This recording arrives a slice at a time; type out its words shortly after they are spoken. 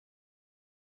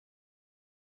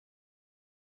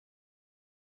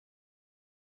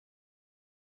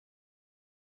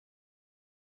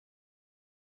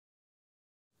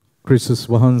ක්‍රිස්තුස්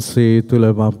වහන්සේ තුල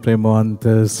මා ප්‍රේමවන්ත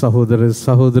සහෝදර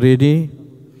සහෝදරියනි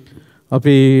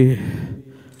අපි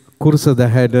කුරුස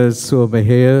දහැඩ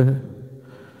සුවමෙහෙය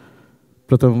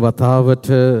ප්‍රථම වතාවට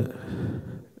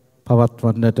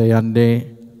පවත්වන්නට යන්නේ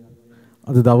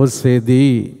අද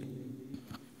දවසේදී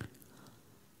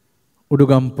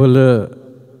උඩුගම්පොළ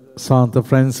සාන්ත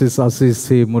ෆ්‍රැන්සිස්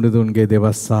අසීසි මුනිදුන්ගේ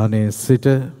දේවස්ථානයේ සිට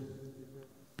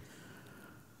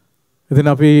ඉතින්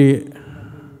අපි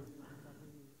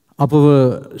අපව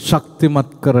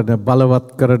ශක්තිමත් කරන බලවත්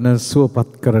කරන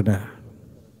සුවපත් කරන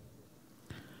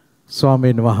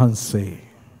ස්වාමීන් වහන්සේ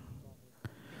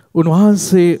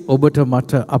උන්වහන්සේ ඔබට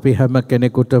මට අපි හැම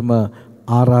කෙනෙකුටම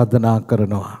ආරාධනා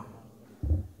කරනවා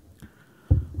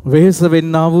වෙහෙස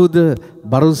වෙන්නා වූද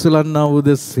බරුසලන්නා වූද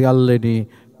සියල්ලෙනි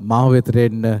මා වෙතට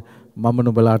එන්න මම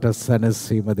නුඹලාට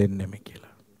සැනසීම දෙන්නෙමි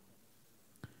කියලා.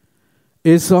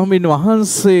 ඒ ස්වාමීන්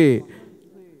වහන්සේ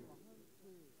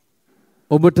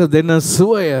ඔබට දෙන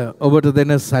සුවය ඔබට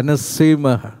දෙන සැනසීම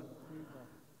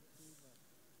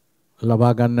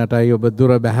ලබා ගන්නටයි ඔබ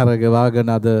දුර බැහැර ගෙවාගෙන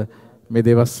අද මේ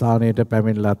දේවස්ථානයට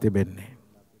පැමිණලා තිබෙන්නේ.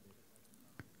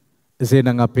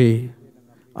 එසේනම් අපි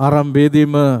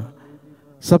ආරම්භයේදීම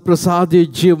සප්‍රසාදී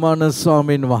ජීවමාන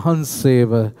ස්වාමීන්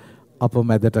වහන්සේව අප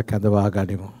මැදට කැඳවා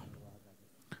ගනිමු.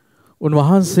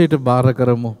 උන්වහන්සේට බාර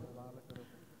කරමු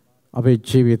අපේ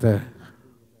ජීවිත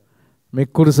මේ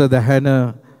කුරුස දහන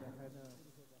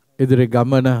ඉදිරි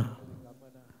ගමන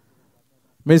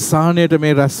මේ සාහනයට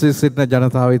මේ රැස් වී සිටින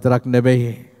ජනතාව විතරක්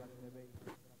නෙවෙයි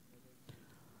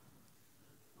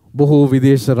බොහෝ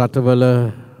විදේශ රටවල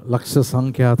ලක්ෂ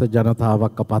සංඛ්‍යාත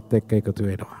ජනතාවක් අපත් එක්ක එකතු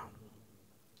වෙනවා.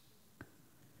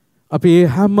 අපි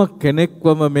හැම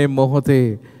කෙනෙක්වම මේ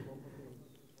මොහොතේ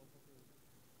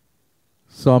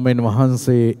ස්වාමීන්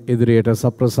වහන්සේ ඉදිරියට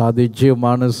සප්‍රසාදී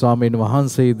ජීවමාන ස්වාමීන්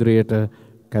වහන්සේ ඉදිරියට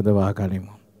කැඳවා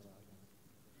ගනිමු.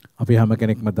 අපි හැම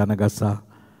කෙනෙක්ම දනගසා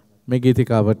මේ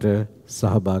ගීතිකාවට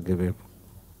සහභාගී වෙමු.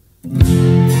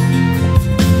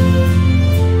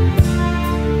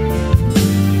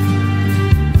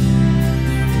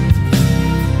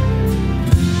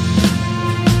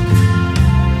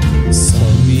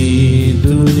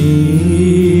 සමීදුනි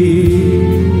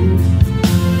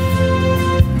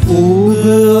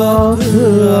ඔබ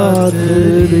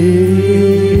ආදරේ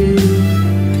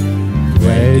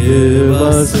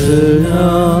වැඩවසනා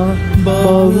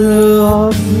බව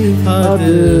අපි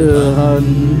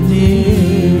අදහන්නේ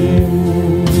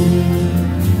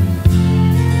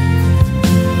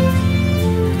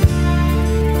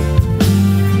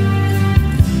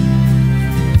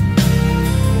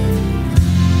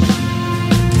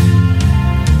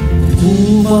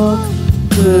කුමක්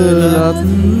කළත්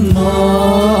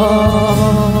මා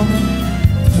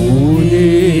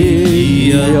උයේයත්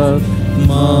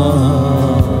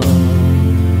මා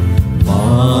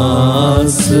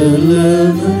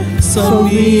මාසලම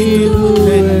සමීරු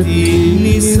ඇති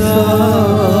නිසා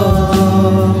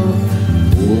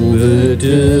ඔබට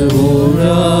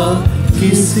හොරා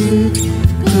කිසි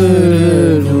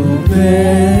කරනු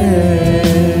බෑ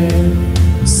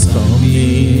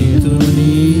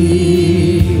සමීරුනි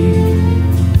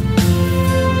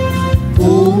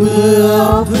ඔබ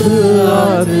අප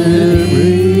ආදරේ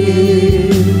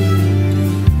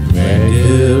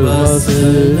වැඩවසනා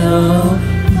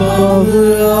බව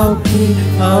අපි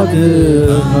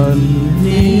අදහන්නේ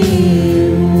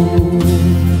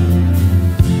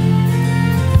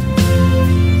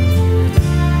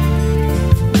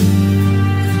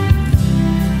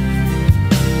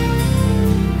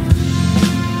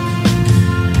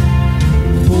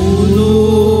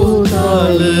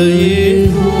පුලුතලයේ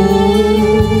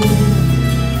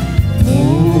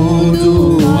මුදු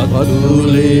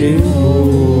අතුලේ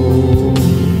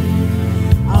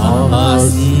ආස්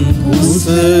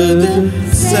කුසද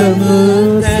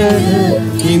සමතන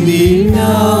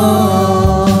කිඳිනා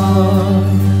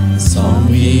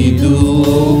සමිදු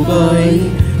ඔබයි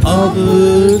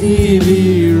අවදිවි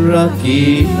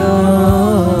රකිනා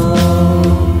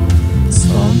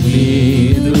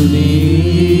සමිදුනි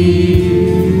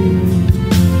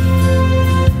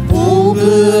ඔබ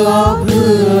අප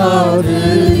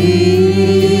ආදරේ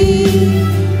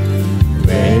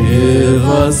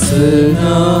වැඩවසනා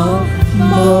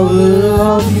බව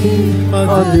අපි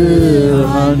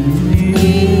අදහන්නේ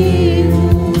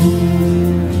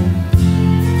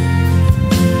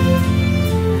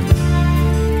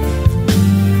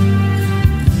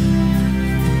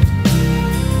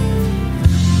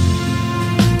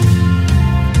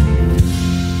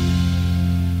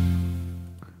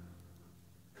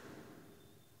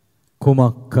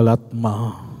කුමක් කළත් මා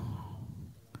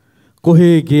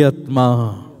කොහේ ගියත් මා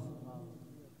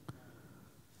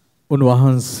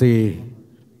උන්වහන්සේ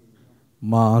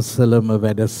මාසලම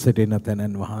වැඩ සිටින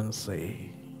තැනන් වහන්සේ.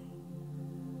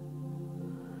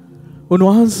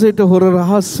 උන්වහන්සේට හොර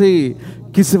රහස්සේ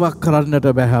කිසිවක් කරන්නට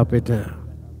බැහැ අපිට.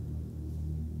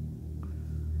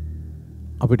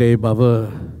 අපිට ඒ බව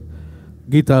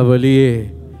ගීතාවලියේ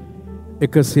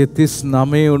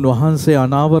 139 උන්වහන්සේ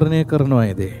අනාවරණය කරනවා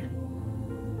එදේ.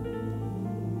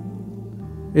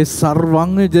 ඒ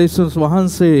සර්වඥ ජේසුස්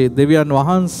වහන්සේ දෙවියන්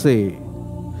වහන්සේ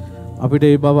අපිට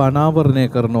ඒ බව අනාවරණය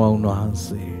කරනවා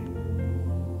උන්වහන්සේ.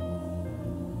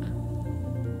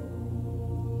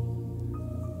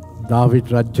 දාවිද්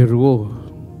රජුරෝ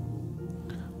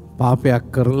පාපයක්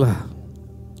කරලා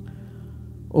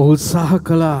උත්සාහ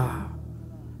කළා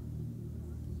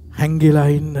හැංගිලා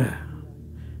ඉන්න,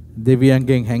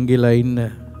 දෙවියන්ගෙන් හැංගිලා ඉන්න.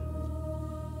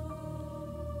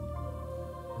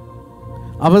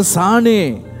 අවසානයේ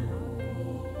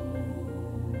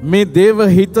මේ දේව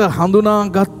හිත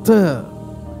හඳුනාගත්ත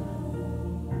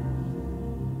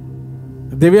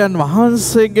දෙවියන්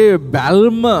වහන්සේගේ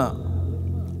බැල්ම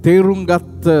තේරුම්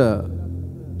ගත්ත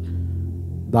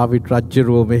දාවිද්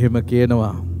රජුරෝ මෙහෙම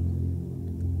කියනවා,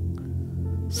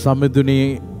 සමිඳුනි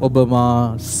ඔබ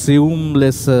මා සියුම්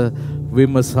ලෙස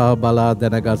විමසා බලා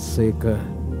දැනගත්සේක.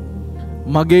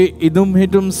 මගේ ඉදුම්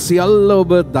හිටුම් සියල්ල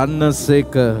ඔබ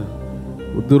දන්නසේක.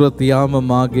 උදුරතියාම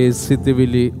මාගේ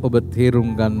සිතවිලි ඔබ තේරුම්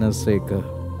ගන්නසේක.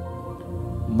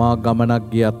 මා ගමනක්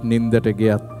ගියත් නින්දට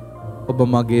ගියත් ඔබ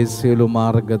මගේ සියලු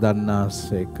මාර්ග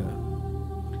දන්නාසේක.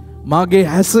 මාගේ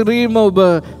හැසිරීම ඔබ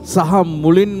සහ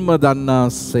මුලින්ම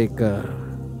දන්නාසේක.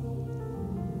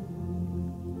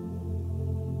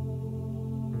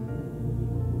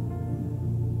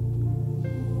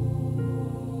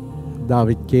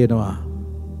 දාවිද් කියනවා,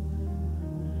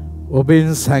 ඔබෙන්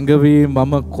සැඟවී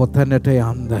මම කොතැනට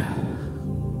යන්ද?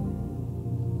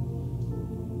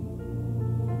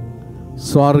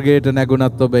 ස්වර්ගයට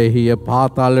නැගුණත් ඔබ එහිය,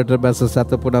 පාතාලයට බැස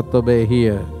සැතපුණත් ඔබ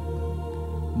එහිය.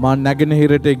 මා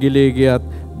නැගෙනහිරට ගිලී ගියත්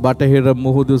බටහිර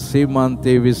මුහුදු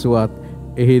සීමාන්තයේ විසුවත්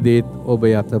එහිදීත් ඔබ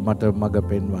යත මට මඟ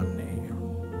පෙන්වන්නේ.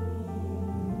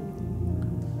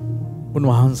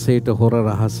 උන්වහන්සේට හොර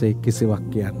රහසේ කිසිවක්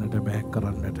කියන්නට බෑ,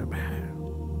 කරන්නට බෑ.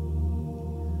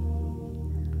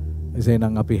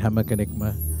 එසේනම් අපි හැම කෙනෙක්ම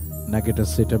නැගිට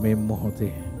සිට මේ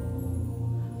මොහොතේ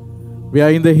we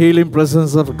are in the healing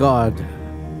presence of God.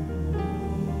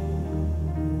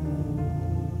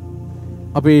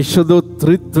 අපි ඊශ්වර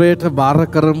ත්‍රිත්වයට බාර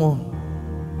කරමු.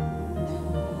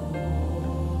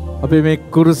 අපි මේ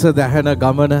කුරුස දැහැන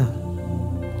ගමන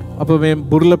අප මේ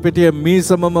බුර්ල පිටිය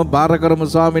මීසමම බාර කරමු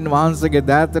ස්වාමින් වහන්සේගේ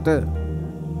දෑතට.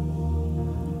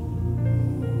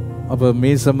 අප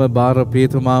මීසම බාර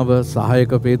පීතුමාව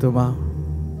සහායක පීතුමා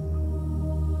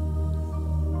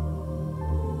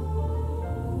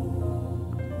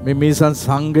මේ මීසන්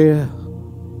සංඝය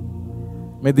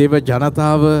මේ දේව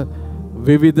ජනතාව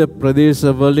විවිධ ප්‍රදේශ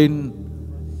වලින්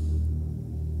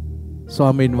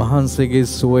ස්වාමින් වහන්සේගේ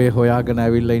සුවය හොයාගෙන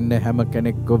ඇවිල්ලා ඉන්න හැම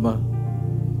කෙනෙක්වම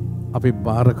අපි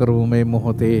බාර කරමු මේ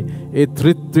මොහොතේ. ඒ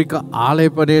ත්‍රිත්වික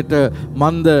ආලේපනයට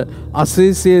මන්ද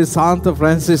අසීසියේ සාන්ත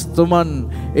ෆ්‍රැන්සිස් තුමන්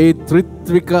ඒ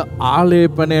ත්‍රිත්වික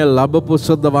ආලේපනය ලැබපු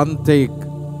සුද්ධවන්තයෙක්.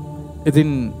 ඉතින්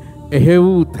එහෙව්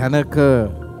තැනක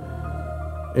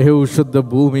එහෙව් සුද්ධ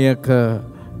භූමියක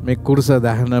මේ කුරුස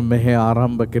දහන මෙහෙ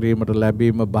ආරම්භ කිරීමට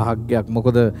ලැබීම භාග්‍යයක්.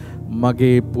 මොකද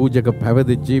මගේ පූජක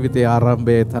පැවිදි ජීවිතයේ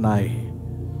ආරම්භය එතනයි.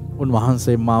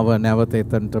 උන්වහන්සේ මාව නැවත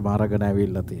එතනට අරගෙන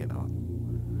ඇවිල්ලා තියෙනවා.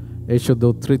 ඒ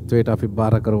ශුද්ධ ත්‍රිත්වයට අපි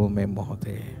බාර කරමු මේ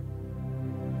මොහොතේ.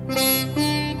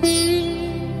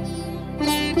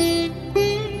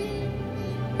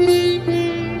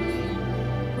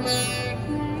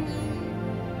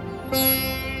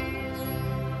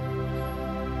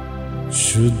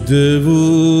 शुद्ध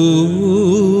वූ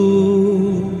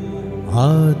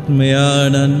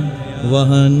ආත්මයානන්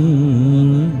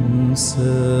වහන්ස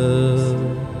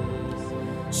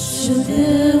शुद्ध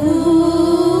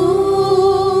वූ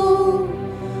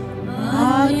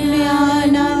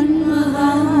ආත්මයානන්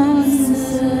වහන්ස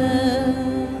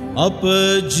අප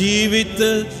ජීවිත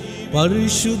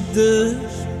පරිශුද්ධ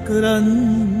කරන්න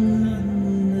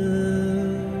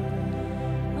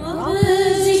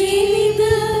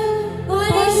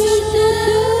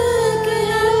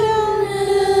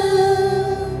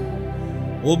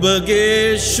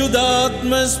ඔබගේ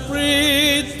ශුද්ධාත්ම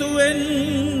ස්ප්‍රීතුවෙන්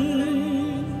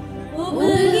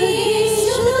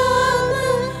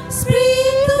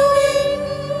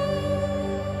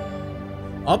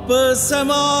අප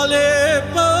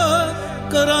සමාලේප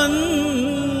කරන්න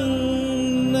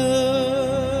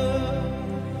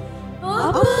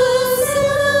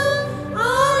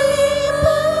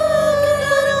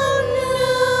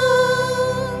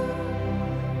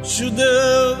ශුද්ධ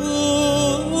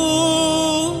වූ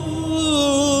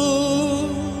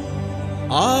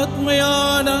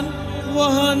ආත්මයාණන්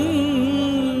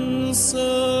වහන්ස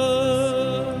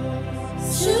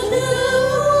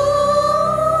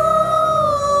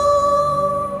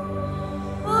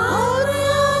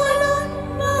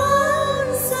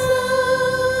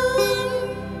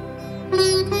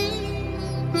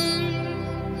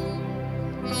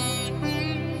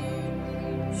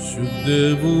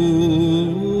ශුද්ධ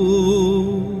වූ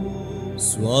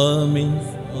ස්වාමීන්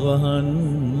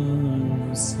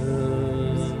වහන්ස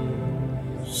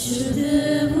ශුද්ධ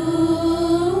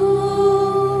වූ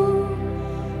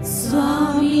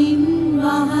ස්වාමීන්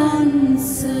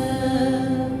වහන්ස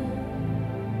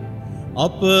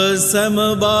අප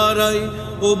සමබාරයි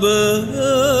ඔබ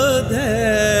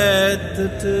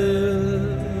දැත්තට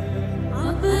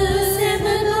අප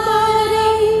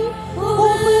සමබාරයි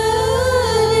ඔබ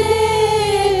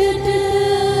දැත්තට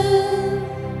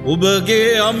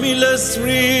ඔබගේ අමිල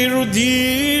ශ්‍රී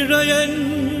රුධිරයෙන්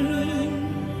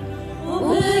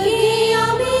ඔබගේ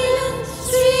අමිල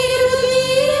ශ්‍රී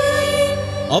රුධිරයෙන්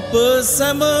අප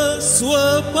සැම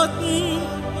සුවපත්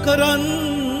කරන්න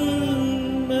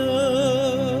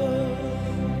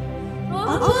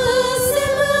අප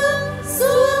සැම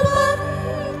සුවපත්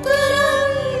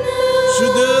කරන්න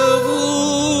ශුද්ධ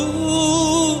වූ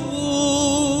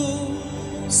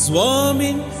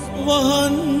ස්වාමීන්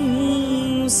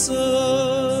වහන්ස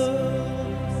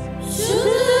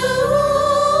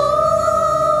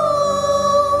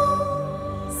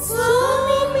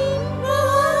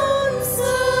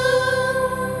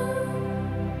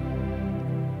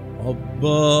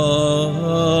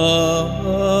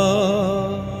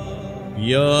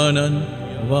පියාණන්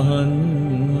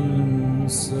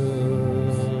වහන්ස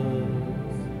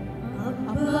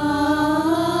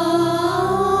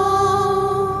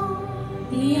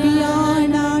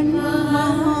පියාණන්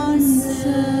වහන්ස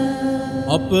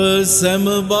අප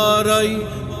සැමබාරයි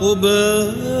ඔබ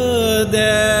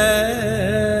දැත්තට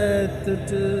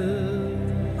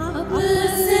අප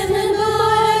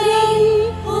සැමබාරයි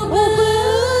ඔබ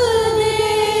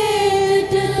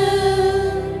දැත්තට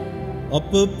අප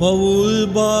පවුල්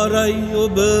බාරයි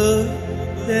ඔබ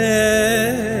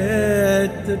දැත්තට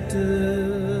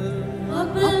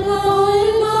අප පවුල්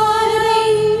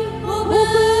බාරයි ඔබ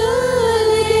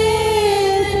දැත්තට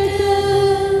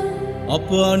අප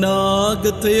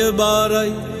අනාගතය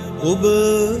බාරයි ඔබ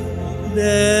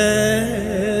දැත්තට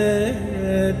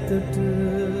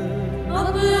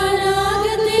අප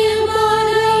අනාගතය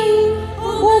බාරයි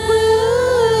ඔබ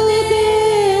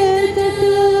දැත්තට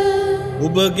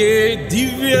ඔබගේ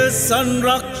දිව්‍ය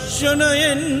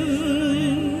සංරක්ෂණයෙන්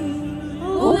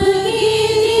ඔබගේ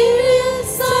දිව්‍ය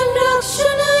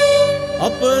සංරක්ෂණයෙන්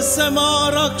අප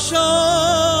සමාරක්ෂා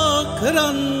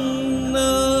කරන්න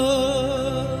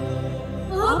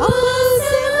අප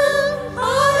සැම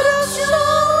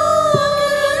ආරක්ෂා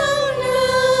කරන්න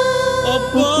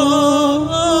අප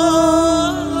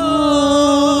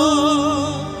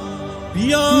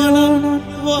පියාණන්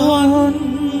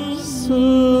වහන්ස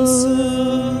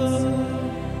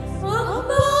අප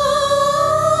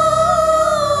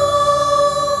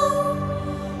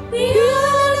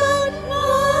පියාණන්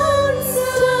වහන්ස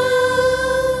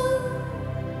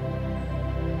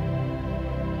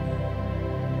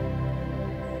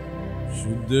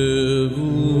ශුද්ධ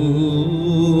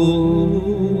වූ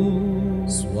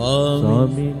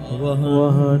ස්වාමීන්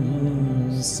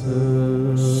වහන්ස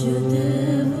ශුද්ධ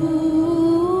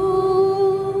වූ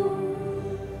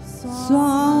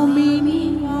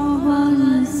ස්වාමීන්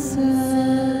වහන්ස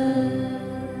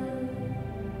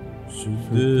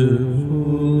ශුද්ධ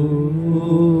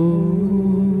වූ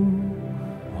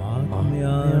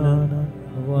ආත්මයාණන්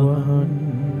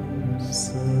වහන්ස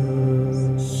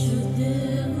ශුද්ධ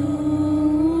වූ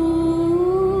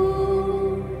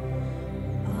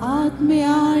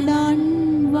ආත්මයාණන්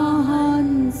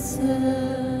වහන්ස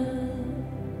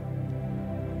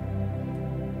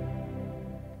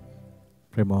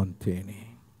ප්‍රමෝන්තේනි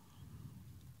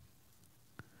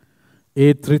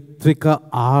ඒ ත්‍රිත්වික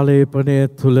ආලේපනය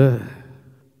තුල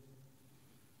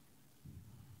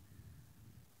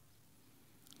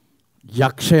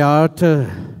යක්ෂයාට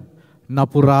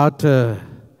නපුරාට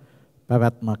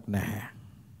පැවැත්මක් නැහැ.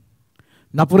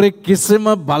 නපුරේ කිසිම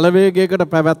බලවේගයකට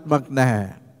පැවැත්මක් නැහැ.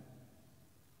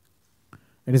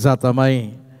 එනිසා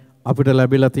තමයි අපිට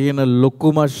ලැබිලා තියෙන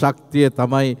ලොකුම ශක්තිය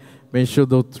තමයි මේ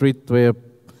සුදු ත්‍රිත්වය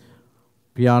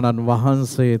පියාණන්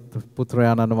වහන්සේ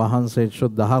පුත්‍රයාණන් වහන්සේ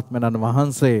ශුද්ධාත්මයන්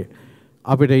වහන්සේ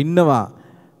අපිට ඉන්නවා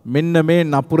මෙන්න මේ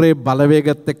නපුරේ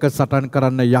බලවේගත් එක්ක සටන්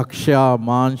කරන්න යක්ෂයා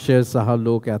මාංශය සහ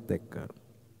ලෝකයේත් එක්ක.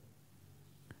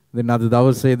 දැන් අද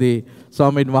දවසේදී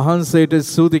ස්වාමීන් වහන්සේට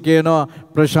ස්තුති කියනවා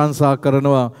ප්‍රශංසා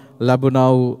කරනවා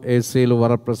ලැබුණා වූ ඒ සීල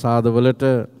වර ප්‍රසාද වලට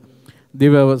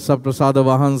දිව්‍ය සප්‍රසාද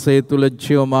වහන්සේ තුල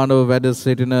ජීවමානව වැඩ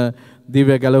සිටින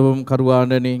දිව්‍ය ගැලවුම්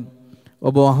කරුවාණනි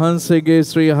ඔබ වහන්සේගේ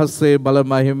ශ්‍රී හස්තේ බල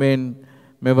මහිමෙන්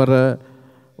මෙවර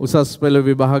උසස් පෙළ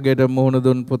විභාගයට මුහුණ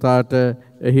දුන් පුතාට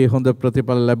එහි හොඳ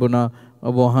ප්‍රතිඵල ලැබුණා.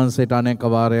 ඔබ වහන්සේට අනේක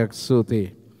වාරයක්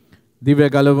ස්තුතියි. දිව්‍ය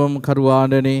ගැලවුම්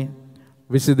කරුවාණනි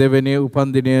 22 වෙනි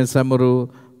උපන්දිනය සැමරු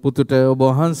පුතුට ඔබ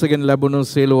වහන්සේගෙන් ලැබුණු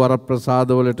සියලු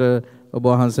වරප්‍රසාද වලට ඔබ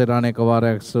වහන්සේට අනේක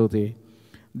වාරයක් ස්තුතියි.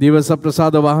 දිව්‍ය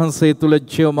සප්‍රසාද වහන්සේ තුල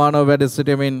ජීවමානව වැඩ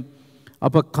සිටමින්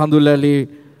අප කඳුලැලි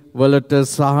වලට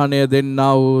සහනය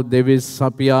දෙන්නා වූ දෙවිස්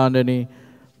සපියාණනි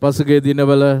පසුගිය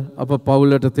දිනවල අප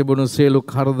පවුලට තිබුණු සියලු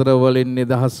කරදර වලින්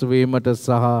නිදහස් වීමට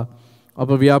සහ අප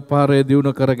ව්‍යාපාරය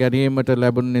දියුණු කර ගැනීමට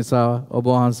ලැබුණ නිසා ඔබ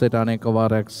වහන්සේට අනේක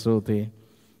වාරයක් ස්තුතියි.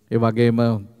 ඒ වගේම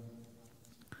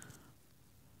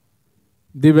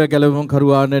දිව්‍ය ගැලවුම්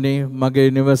කරුවාණනි මගේ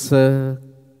නිවස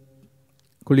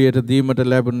කුලියට දීමට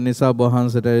ලැබුණ නිසා ඔබ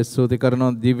වහන්සේට ස්තුති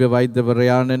කරනවා. දිව්‍ය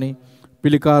වෛද්‍යවරයාණනි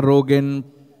පිළිකා රෝගෙන්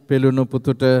පෙළුණු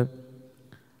පුතුට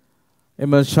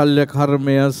එම ශල්‍ය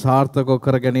කර්මය සාර්ථකව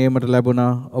කර ගැනීමට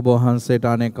ලැබුණා. ඔබ වහන්සේට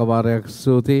අනේක වාරයක්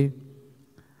ස්තුතියි.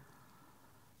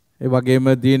 ඒ වගේම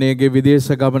දිනේගේ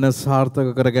විදේශ ගමන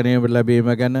සාර්ථක කර ගැනීමට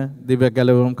ලැබීම ගැන දිව්‍ය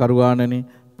ගැලවුම් කරුවාණනි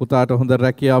පුතාට හොඳ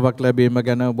රැකියාවක් ලැබීම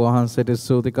ගැන ඔබ වහන්සේට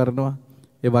ස්තුති කරනවා.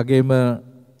 ඒ වගේම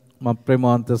මම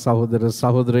ප්‍රේමවන්ත සහෝදර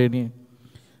සහෝදරයනි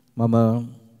මම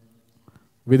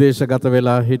විදේශගත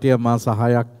වෙලා හිටිය මාස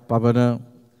 6ක් පමණ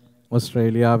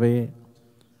ඕස්ට්‍රේලියාවේ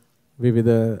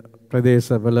විවිධ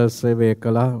ප්‍රදේශවල සේවය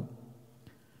කළා.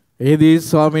 එහිදී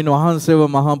ස්වාමීන් වහන්සේව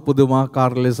මහා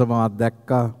පුදුමාකාර ලෙස මම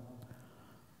දැක්කා.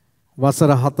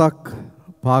 වසර 7ක්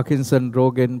පාකින්සන්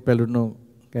රෝගෙන් පෙළුණු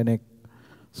කෙනෙක්.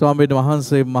 ස්වාමීන්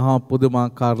වහන්සේ මහා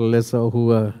පුදුමාකාර ලෙස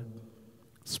ඔහුව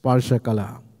ස්පර්ශ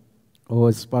කළා.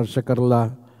 ඔහු ස්පර්ශ කරලා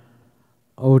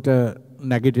ඔහුට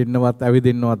නැගිටින්නවත්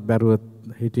ඇවිදින්නවත් බැරුව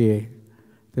හිටියේ.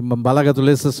 ඉතින් මම බලගත්ු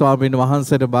ලෙස ස්වාමීන්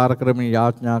වහන්සේට බාර කරමින්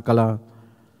යාඥා කළා.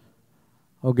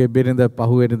 ඔහුගේ බිරිඳ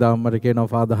පහුවෙනිදා මට කියනවා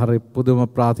ෆාදර් හරි පුදුම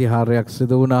ප්‍රාතිහාර්යයක්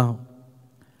සිදු වුණා.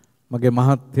 මගේ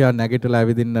මහත්තයා නැගිටලා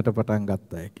ඇවිදින්නට පටන්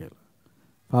ගත්තා කියලා.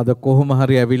 ෆාදර් කොහොම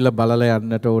හරි ඇවිල්ලා බලලා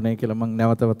යන්නට ඕනේ කියලා මම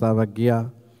නැවත වතාවක් ගියා.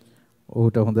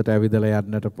 ඔහුට හොඳට ඇවිදලා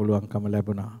යන්නට පුළුවන්කම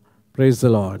ලැබුණා. Praise the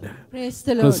Lord. Praise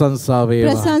the Lord. ප්‍රශංසා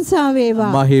වේවා. ප්‍රශංසා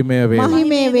වේවා. මහිමය වේවා.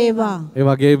 මහිමය වේවා. ඒ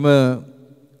වගේම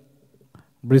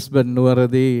බ්‍රිස්බන්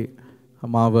නුවරදී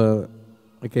මාව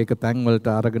එක තැන් වලට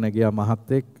අරගෙන ගියා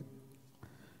මහත්තයෙක්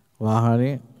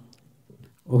වාහනේ.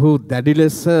 ඔහු දැඩි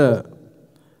ලෙස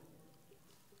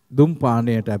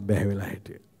දුම්පානයට ඇබ්බැහි වෙලා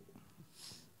හිටියේ.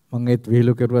 මම ඒත්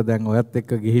විහිළු කරුවා දැන් ඔයත්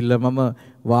එක්ක ගිහිල්ලා මම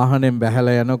වාහනෙන්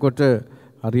බැහැලා යනකොට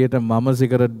හරියට මම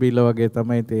සිගරට් බීලා වගේ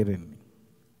තමයි තේරෙන්නේ.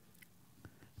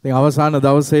 ඉතින් අවසාන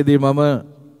දවසේදී මම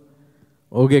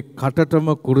ඔහුගේ කටටම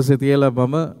කුරුසේ තියලා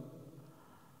මම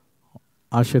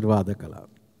ආශිර්වාද කළා.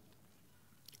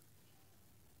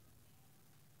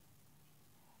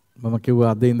 මම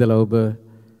කිව්වා අද ඉඳලා ඔබ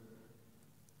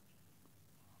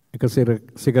එක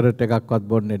සිගරට් එකක්වත්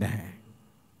බොන්නේ නැහැ.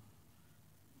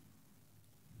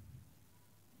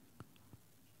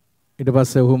 ඊට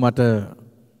පස්සේ ඔහු මට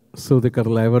ස්තුති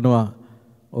කරලා එවනවා.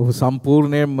 ඔහු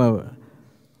සම්පූර්ණයෙන්ම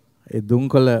ඒ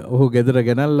දුම්කොළ ඔහු ගෙදර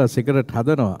ගෙනල්ලා සිගරට්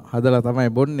හදනවා. හදලා තමයි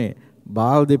බොන්නේ.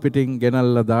 බාල්දි පිටින්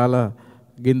ගෙනල්ලා දාලා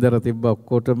ගින්දර තිබ්බ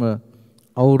ඔක්කොටම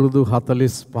අවුරුදු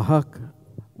 45ක්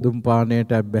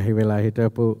දුම්පානයට ඇබ්බැහි වෙලා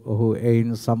හිටපු ඔහු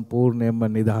එයින් සම්පූර්ණයෙන්ම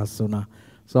නිදහස් වුණා.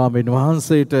 ස්වාමීන්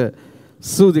වහන්සේට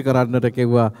ස්තුති කරන්නට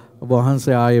කිව්වා. ඔබ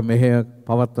වහන්සේ ආයේ මෙහෙ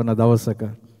පවත්වන දවසක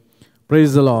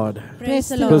Praise the Lord. Praise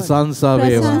the Lord. ප්‍රශංසා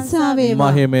වේවා.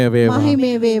 මහිමය වේවා.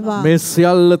 මහිමය වේවා. මේ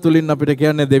සියල්ල තුලින් අපිට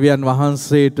කියන්නේ දෙවියන්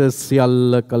වහන්සේට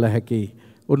සියල්ල කළ හැකි.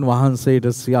 උන්වහන්සේට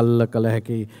සියල්ල කළ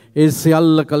හැකි. ඒ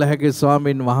සියල්ල කළ හැකි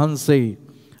ස්වාමීන් වහන්සේ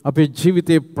අපේ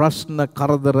ජීවිතේ ප්‍රශ්න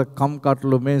කරදර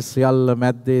කම්කටොළු මේ සියල්ල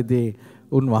මැද්දේදී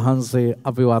උන්වහන්සේ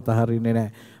අපිව අතහරින්නේ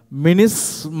නැහැ. මිනිස්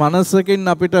මනසකින්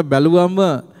අපිට බැලුවම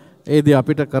ඒදී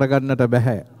අපිට කරගන්නට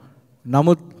බෑ.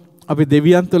 නමුත් අපි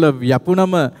දෙවියන් තුළ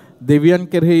යපුණම දෙවියන්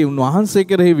කෙරෙහි උන්වහන්සේ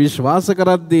කෙරෙහි විශ්වාස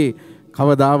කරද්දී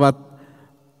කවදාවත්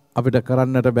අපිට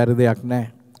කරන්නට බැරි දෙයක්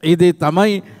නැහැ. ඒ දේ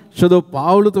තමයි ශුද්ධ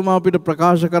පාවුලතුමා අපිට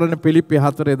ප්‍රකාශ කරන පිලිප්පි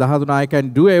 4:13 I can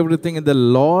do everything in the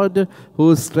Lord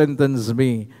who strengthens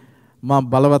me.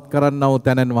 මම බලවත් කරන්නව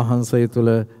තැනන් වහන්සේ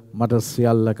තුල මට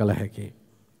සියල්ල කළ හැකියි.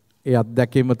 ඒ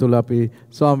අත්දැකීම තුල අපි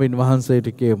ස්වාමින්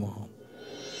වහන්සේට කියමු.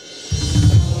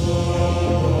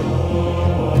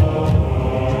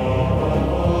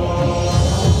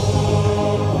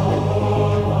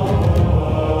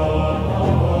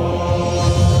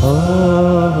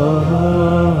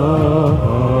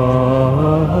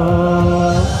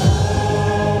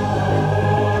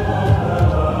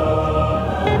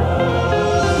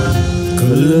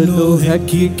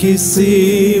 නොහැකි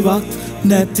කිසිවක්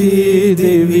නැති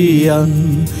දෙවියන්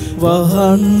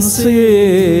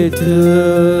වහන්සේට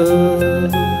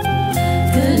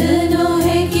කළ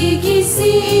නොහැකි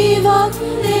කිසිවක්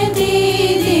නැති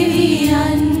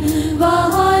දෙවියන්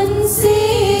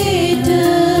වහන්සේට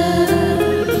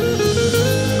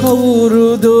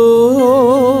කවුරුදු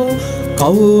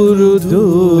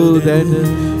දැන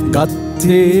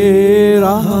ගත්තේ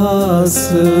රහස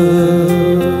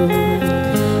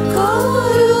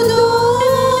කවුරුදු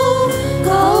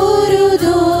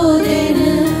දැන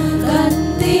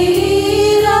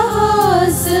ගත්තේ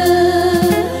රහස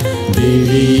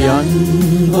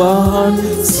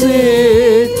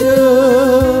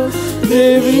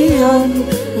දෙවියන්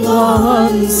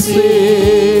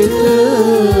වහන්සේට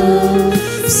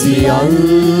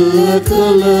සියල්ල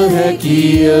කළ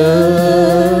හැකිය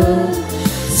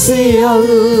සියල්ල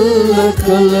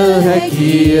කළ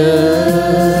හැකිය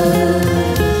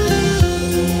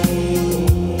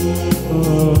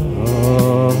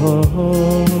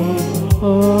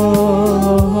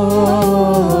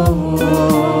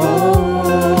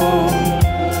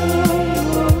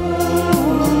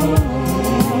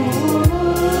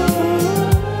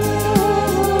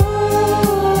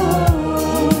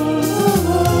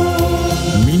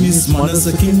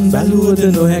මනසකින් බැලුවද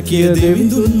නොහැකිය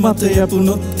දෙවිඳුන් මත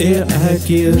යපුනොත් එය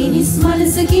ඇහැකිය මිනිස්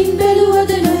මනසකින්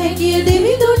බැලුවද නොහැකිය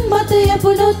දෙවිඳුන් මත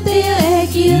යපුනොත් එය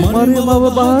ඇහැකිය මරමව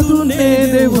බාදුන්නේ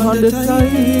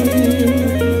දෙවහඬටයි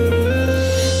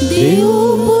දෙව්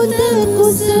පුත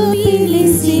කුස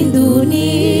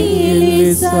පිළිසිඳුනේ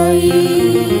ලෙසයි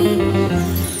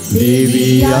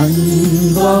දෙවියන්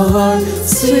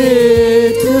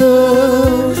වහන්සේට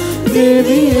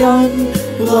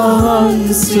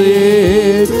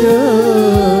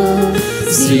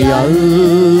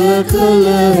සියල්ල කළ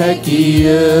හැකිය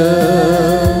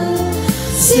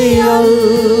සියල්ල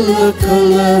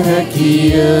කළ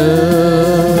හැකිය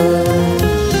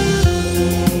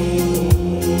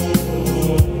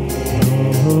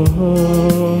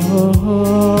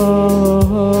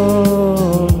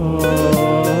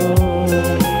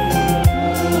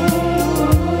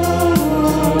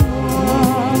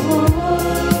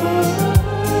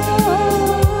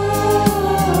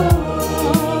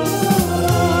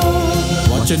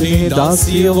වචනේ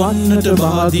දාසිය වන්නට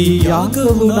වාදී යාග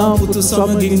වුණා පුතු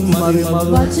සමගින් මරිමව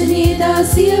වචනේ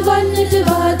දාසිය වන්නට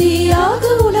වාදී යාග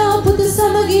වුණා පුතු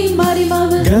සමගින්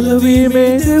මරිමව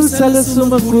ගැලවීමේ දෙව්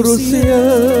සැලසුම කුරුසිය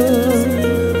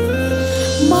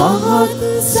මහත්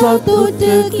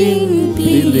සතුටකින්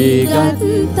පිළිගත්තාය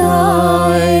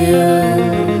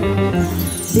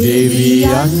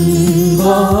දෙවියන්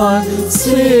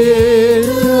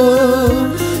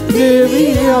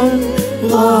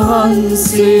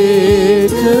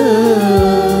වහන්සේට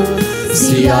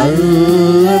සියල්ල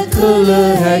කළ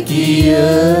හැකිය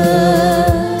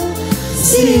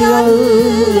සියල්ල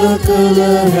කළ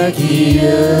හැකිය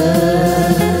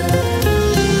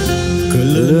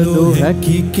කළ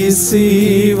නොහැකි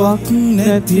කිසිවක්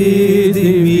නැති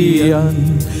දෙවියන්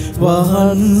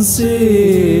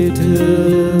වහන්සේට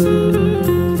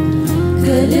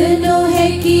කළ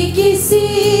නොහැකි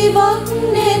කිසිවක්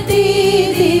නැති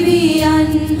දෙවියන්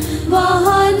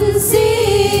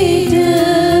වහන්සේට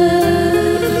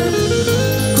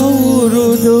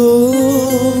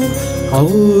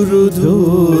කවුරුදු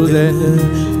දැන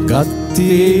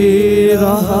ගත්තේ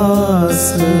රහස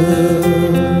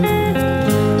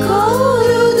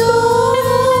කවුරුදු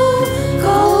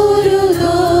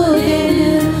දැන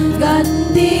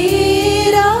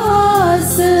ගත්තේ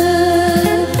රහස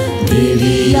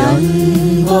දෙවියන්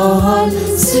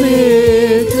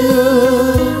වහන්සේට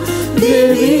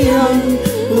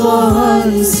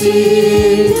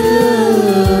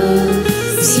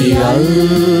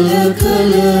සියල්ල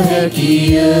කළ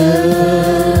හැකිය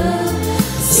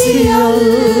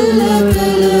සියල්ල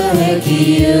කළ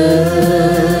හැකිය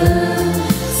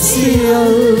සියල්ල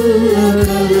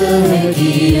කළ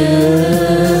හැකිය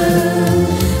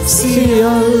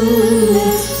සියල්ල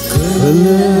කළ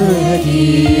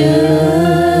හැකිය.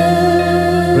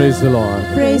 Praise the Lord.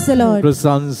 Praise the Lord.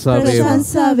 Prasansa veva.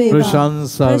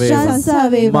 Prasansa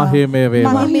veva. Mahime veva.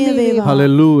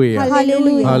 Hallelujah.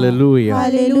 Hallelujah. Hallelujah.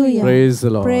 Hallelujah. Praise the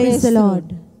Lord. Praise the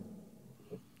Lord.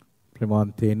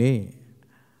 ප්‍රමාන්තේනේ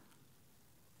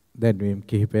දැන්වීම්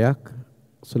කිහිපයක්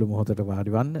සුළු මොහොතට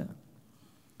වාඩි වන්න.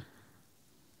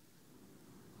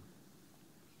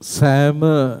 සෑම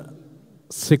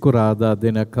සිකුරාදා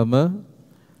දිනකම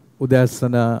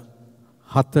උදෑසන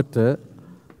 7ට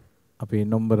අපි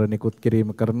නම්බර නිකුත්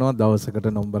කිරීම කරනවා. දවසකට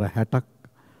නම්බර 60ක්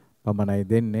පමණයි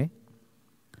දෙන්නේ.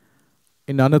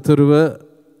 ඉන් අනතුරුව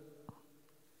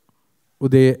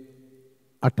උදේ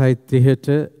 8:30ට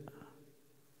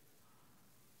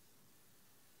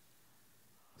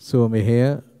සෝමෙහය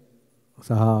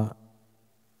සහ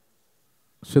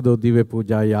සුදෝ දිව්‍ය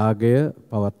පූජා යාගය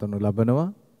පවත්වනු ලබනවා.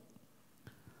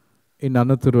 ඉන්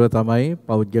අනතුරුව තමයි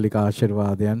පෞද්ගලික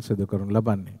ආශිර්වාදයන් සිදු කරනු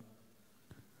ලබන්නේ.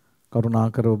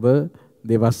 කරුණාකර ඔබ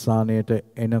දේවස්ථානයට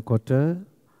එනකොට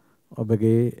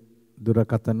ඔබගේ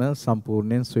දුරකථන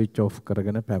සම්පූර්ණයෙන් ස්විච් ඔෆ්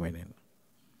කරගෙන පැමිණෙන්න.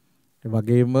 ඒ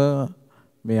වගේම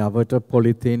මේ අවට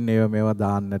පොලිතින් මේවා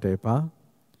දාන්නට එපා.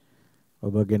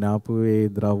 ඔබ ගෙනාපු ඒ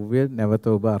ද්‍රව්‍ය නැවත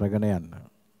ඔබ අරගෙන යන්න.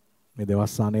 මේ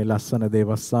දේවස්ථානයේ ලස්සන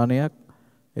දේවස්ථානයක්.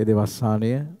 ඒ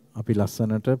දේවස්ථානය අපි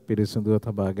ලස්සනට පිරිසිදුව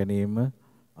තබා ගැනීම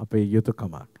අපේ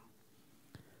යුතුයකමක්.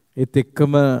 ඒත්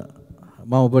එක්කම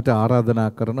මම ඔබට ආරාධනා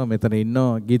කරනවා මෙතන ඉන්න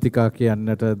ගීතිකා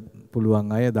කියන්නට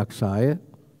පුළුවන් අය, දක්ෂ අය.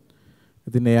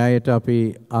 ඉතින් ඒ අයට අපි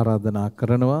ආරාධනා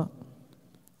කරනවා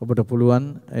ඔබට පුළුවන්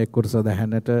ඒ කුරුස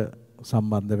දහනට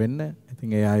සම්බන්ධ වෙන්න.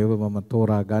 ඉතින් ඒ අයව මම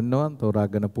තෝරා ගන්නවා,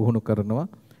 තෝරාගෙන පුහුණු කරනවා.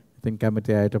 ඉතින්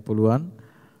කැමති අයට පුළුවන්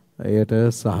එයට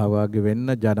සහභාගී වෙන්න,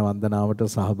 ජන වන්දනාවට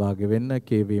සහභාගී වෙන්න,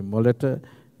 කේවීම් වලට,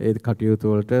 ඒ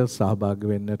කටයුතු වලට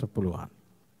සහභාගී වෙන්නට පුළුවන්.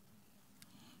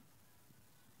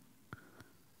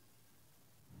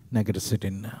 නැගිට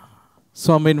සිටින්න.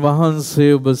 ස්වාමීන්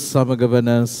වහන්සේ ඔබ සමග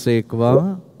වන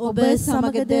සේක්වා. ඔබ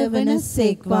සමගද වන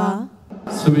සේක්වා.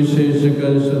 සුවිශේෂක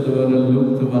ශතවර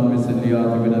ලුක්තුමන් විසින් ලියා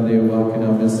තිබෙන දේව වාක්‍යන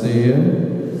මෙසේය.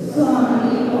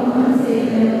 ස්වාමීන්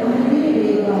වහන්සේට වන්දනය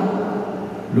වේවා.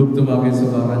 ලුක්තුමාගේ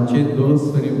සභාරංචේ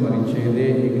 12 වෙනි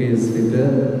පරිච්ඡේදයේ 1 සිට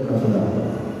 4.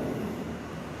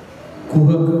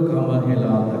 කුහක කම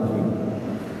හෙලා දකි.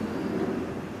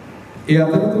 ඒ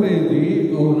අතරතුරේදී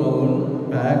ඔවුන්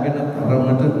පෑගෙන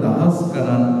තරමට දහස්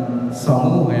ගණන්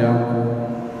සමූහයක්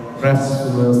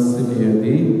රැස්ව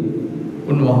සිටියදී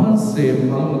උන්වහන්සේ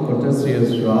පළමු කොට සිය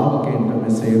ශ්‍රාවකයන්ට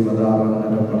මෙසේ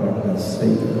වදාරන්නට පටන්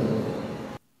ගස්සේය.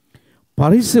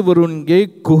 පරිසවරුන්ගේ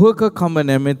කුහකකම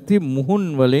නැමැති මුහුන්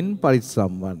වලින්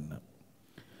පරිස්සම් වන්න.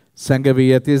 සැඟවී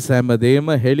ඇති සෑම දෙයක්ම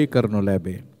හෙළි කරනු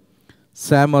ලැබේ.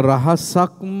 සෑම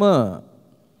රහසක්ම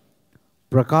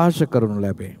ප්‍රකාශ කරනු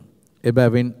ලැබේ.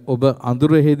 එබැවින් ඔබ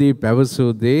අඳුරෙහිදී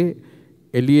පැවසූ දේ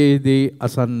එළියේදී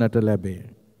අසන්නට ලැබේ.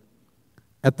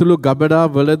 ඇතුළු ගබඩා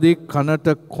වලදී කනට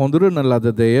කොඳුරන ලද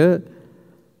දෙය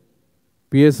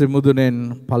පියසි මුදුනෙන්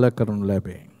පළ කරනු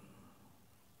ලැබේ.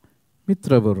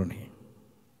 මිත්‍රවරුනි,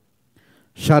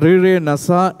 ශරීරයේ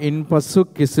නසා ඉන්පසු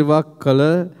කිසිවක් කළ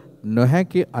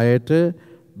නොහැකි අයට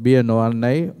බිය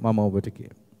නොවන්නයි මම ඔබට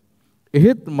කියමි.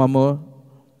 එහෙත් මම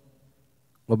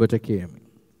ඔබට කියමි.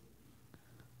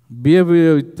 බිය විය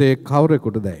යුත්තේ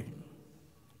කවරෙකුටදයි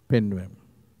පෙන්වමි.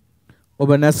 ඔබ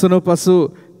නැසුණු පසු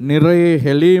නිරයේ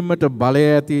හෙලීමට බලය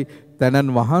ඇති තැනන්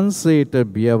වහන්සේට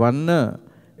බියවන්න,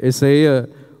 එසේය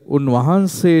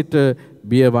උන්වහන්සේට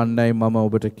බියවන්නයි මම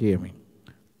ඔබට කියමි.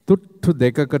 තුට්ටු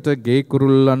දෙකකට ගේ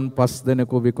කුරුල්ලන් 5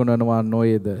 දෙනෙකු විකුණනවා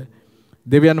නොයේද?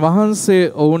 දෙවියන්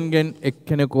වහන්සේ ඔවුන්ගෙන්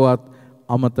එක්කෙනෙකුවත්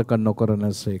අමතක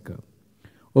නොකරනසේක.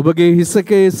 ඔබගේ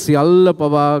හිසකේ සියල්ල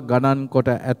පවා ගණන් කොට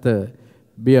ඇත.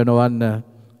 බිය නොවන්න,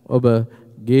 ඔබ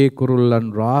ගේ කුරුල්ලන්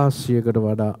රාශියකට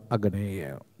වඩා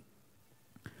අගනේය.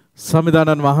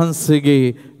 සමිදානන්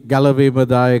වහන්සේගේ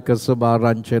ගැලවීමදායක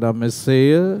සුභාරංචිය නම්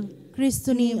මෙසේය.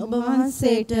 ක්‍රිස්තුනි ඔබ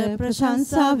වහන්සේට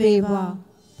ප්‍රශංසා වේවා.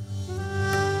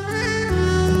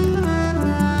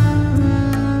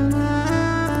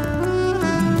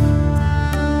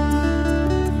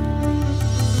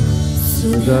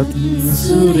 සුදත්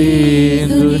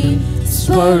සුරේඳුනි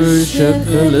ස්පර්ශ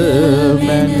කළ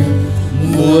මැන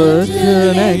මුවට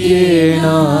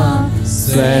නැගෙනා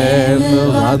සෑම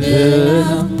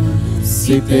වදනම්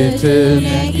සිතට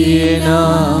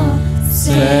නැගෙනා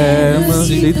සෑම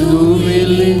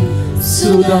සිතුවිලි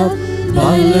සුදත්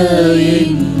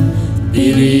බලයෙන්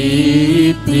පිරිපිරේවා.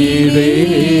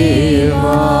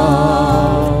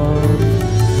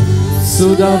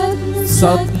 සුදත්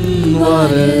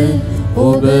සත්වර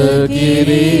ඔබ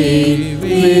කෙරෙහි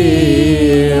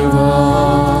වේවා.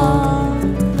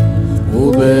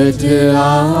 ඔබට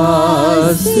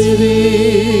ආශිර්වාද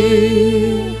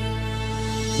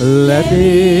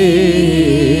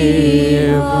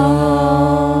ලැබේවා.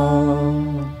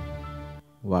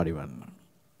 වාඩි වන්න.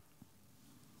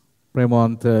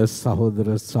 ප්‍රේමවන්ත සහෝදර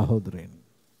සහෝදරයන්,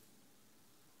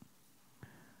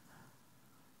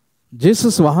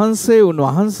 ජේසුස් වහන්සේ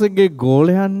උන්වහන්සේගේ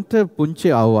ගෝලයන්ට පුංචි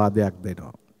අවවාදයක්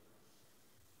දෙනවා.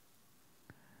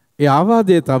 ඒ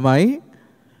අවවාදය තමයි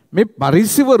මේ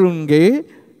පරිසවරුන්ගේ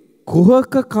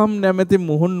කුහකකම් නැමැති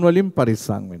මුහුන් වලින්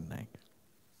පරිස්සම් වෙන්නයි.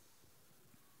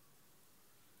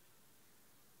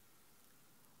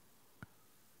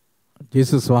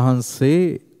 ජේසුස්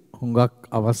වහන්සේ හුඟක්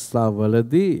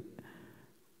අවස්ථාවලදී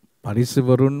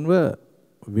පරිසවරුන්ව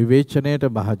විවේචනයට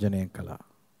භාජනය කළා.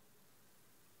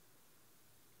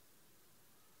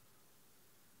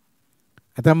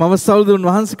 ඇතැම් අවස්ථාවලදී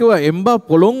උන්වහන්සේ කිව්වා එම්බා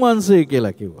පොළොන් වංශය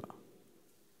කියලා කිව්වා.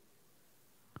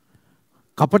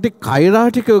 කපටි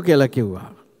කෛරාටිකයෝ කියලා කිව්වා.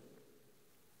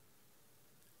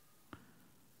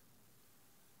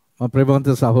 ප්‍රේමවන්ත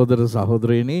සහෝදර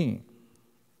සහෝදරියනි,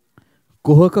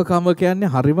 කුහකකම කියන්නේ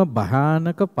හරිම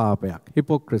භයානක පාපයක්,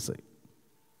 හිපොක්‍රසි.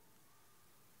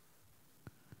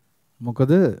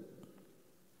 මොකද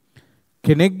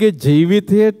කෙනෙක්ගේ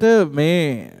ජීවිතයට මේ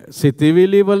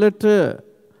සිතිවිලි වලට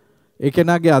ඒ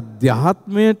කෙනාගේ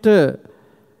අධ්‍යාත්මයට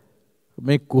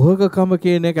මේ කුහකකම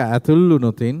කියන එක ඇතුල්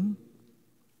වුණොතින්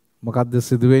මොකද්ද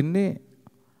සිදු වෙන්නේ?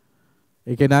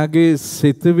 ඒ කෙනාගේ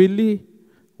සිතවිලි,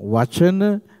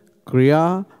 වචන,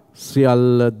 ක්‍රියා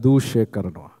සියල්ල දූෂ්‍ය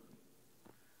කරනවා.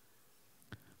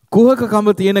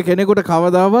 කුහකකම තියෙන කෙනෙකුට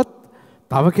කවදාවත්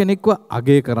තව කෙනෙක්ව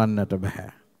අගය කරන්නට බෑ.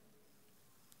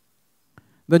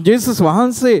 දැන් ජේසුස්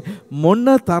වහන්සේ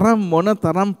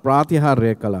මොනතරම්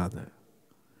ප්‍රාතිහාර්ය කළාද?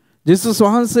 ජේසුස්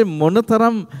වහන්සේ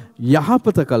මොනතරම්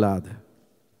යහපත කළාද?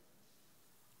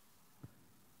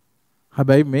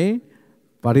 හැබැයි මේ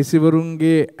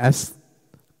පරිසවරුන්ගේ ඇස්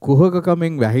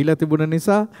කුහකකමෙන් වැහිලා තිබුණ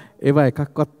නිසා ඒවා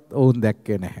එකක්වත් ඔවුන්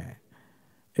දැක්කේ නැහැ.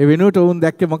 ඒ වෙනුවට ඔවුන්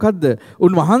දැක්කේ මොකද්ද?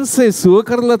 උන්වහන්සේ සුව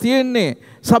කරලා තියෙන්නේ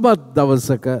සබත්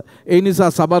දවසක. ඒ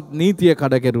නිසා සබත් නීතිය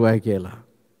කඩකරුවයි කියලා.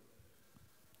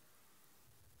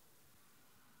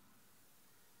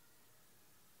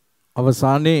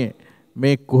 අවසානයේ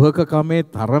මේ කුහකකමේ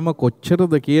තරම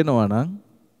කොච්චරද කියනවා නම්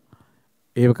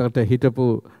ඒකට හිටපු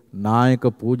නායක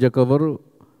පූජකවරු,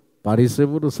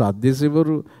 පරිසවරු,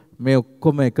 සද්දෙසිවරු මේ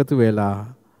ඔක්කොම එකතු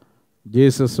වෙලා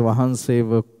ජේසුස්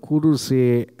වහන්සේව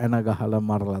කුරුසියේ ඇන ගහලා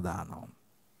මරලා දානවා.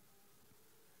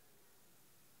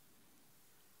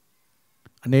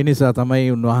 අනේ නිසා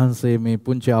තමයි උන්වහන්සේ මේ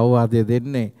පුංචි අවවාදය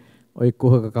දෙන්නේ ওই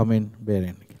කුහකකමෙන්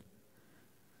බේරෙන්න.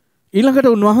 ඊළඟට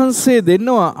උන්වහන්සේ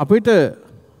දෙන්නවා අපිට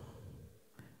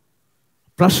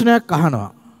ප්‍රශ්නයක්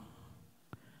අහනවා.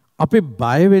 අපි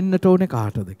බය වෙන්නට ඕනේ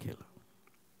කාටද කියලා.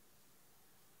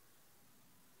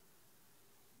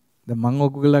 දැන් මම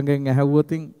ඔයගොල්ලන්ගෙන්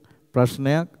ඇහුවොතින්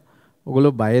ප්‍රශ්නයක්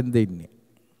ඔයගොල්ලෝ බයෙන් දෙන්නේ.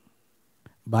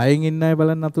 බයෙන් ඉන්න අය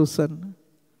බලන්න අත උස්සන්න.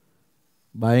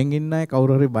 බයෙන් ඉන්න අය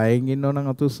කවුරු හරි බයෙන් ඉන්නව නම්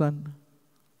අත උස්සන්න.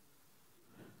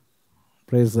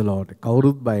 praise the Lord.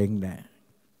 කවුරුත් බයෙන් නැහැ.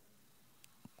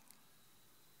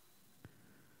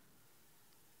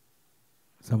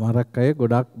 සමහරක් අය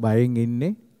ගොඩක් බයෙන්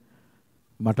ඉන්නේ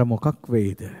මට මොකක්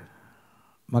වෙයිද?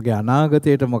 මගේ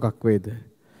අනාගතයට මොකක් වෙයිද?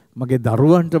 මගේ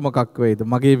දරුවන්ට මොකක් වෙයිද?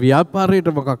 මගේ ව්‍යාපාරයට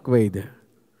මොකක් වෙයිද?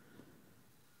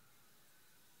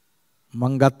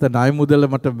 මං ගත්ත ණය මුදල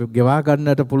මට ගෙවා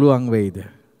ගන්නට පුළුවන් වෙයිද?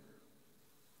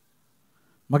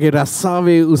 මගේ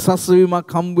රස්සාවේ උසස්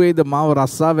වීමක් හම්බ වෙයිද? මාව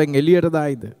රස්සාවෙන් එළියට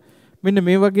දායිද? මෙන්න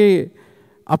මේ වගේ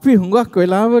අපි හුඟක්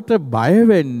වෙලාවට බය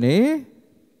වෙන්නේ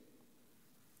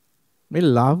මේ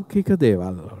ලෞකික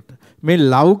දේවල් වලට. මේ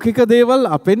ලෞකික දේවල්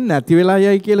අපෙන් නැති වෙලා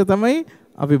යයි කියලා තමයි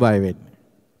අපි බය වෙන්නේ.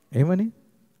 එහෙමනේ.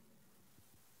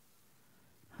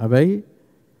 හැබැයි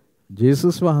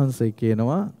ජේසුස් වහන්සේ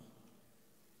කියනවා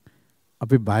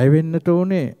අපි බය වෙන්නට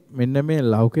ඕනේ මෙන්න මේ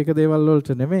ලෞකික දේවල්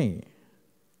වලට නෙමෙයි.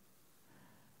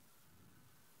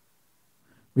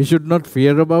 We should not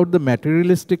fear about the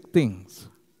materialistic things,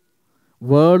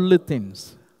 worldly things.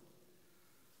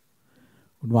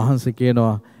 උන්වහන්සේ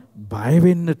කියනවා බය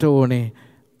වෙන්නට ඕනේ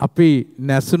අපි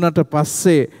නැසුනට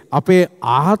පස්සේ අපේ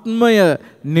ආත්මය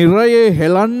නිරයේ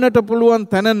හෙලන්නට පුළුවන්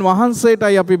තැනන්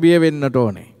වහන්සේටයි අපි බිය වෙන්නට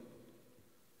ඕනේ.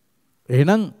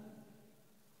 එහෙනම්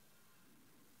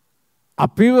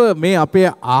අපිව මේ අපේ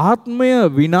ආත්මය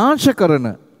විනාශ කරන,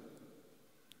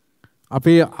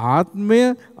 අපේ ආත්මය,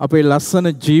 අපේ ලස්සන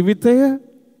ජීවිතය,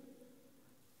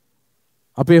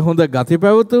 අපේ හොඳ ගති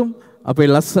පැවතුම්, අපේ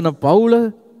ලස්සන පවුල,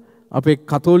 අපේ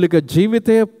කතෝලික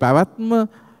ජීවිතය පැවැත්ම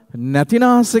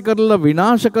නැතිනාශ කරලා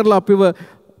විනාශ කරලා අපිව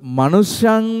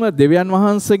මනුෂ්‍යයන්ව දෙවියන්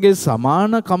වහන්සේගේ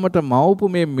සමානකමට මවපු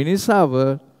මේ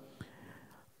මිනිසාව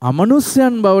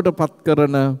අමනුෂ්‍යයන් බවට පත්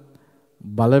කරන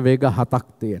බලවේග 7ක්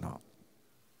තියෙනවා.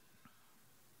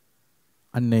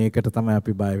 අන්න ඒකට තමයි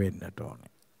අපි බය වෙන්නට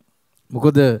ඕනේ.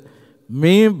 මොකද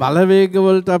මේ බලවේග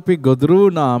වලට අපි ගොදුරු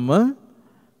වුණාම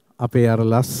අපේ අර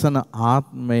ලස්සන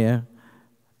ආත්මය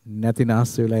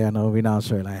නැතිනාශ වෙලා යනවා,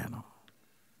 විනාශ වෙලා යනවා.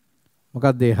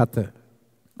 මොකක්ද ඒ 7?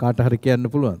 කාට හරි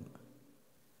කියන්න පුළුවන්?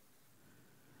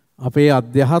 අපේ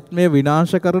අධ්‍යාත්මය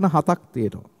විනාශ කරන 7ක්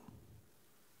තියෙනවා.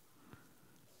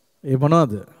 ඒ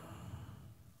මොනවද?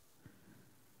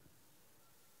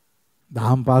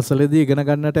 දහම් පාසලේදී ඉගෙන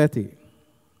ගන්නට ඇති.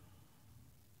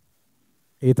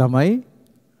 ඒ තමයි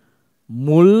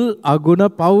මුල් අගුණ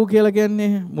පව් කියලා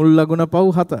කියන්නේ මුල් අගුණ පව්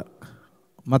 7ක්.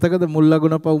 මතකද මුල්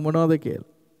අගුණ පව් මොනවද කියලා?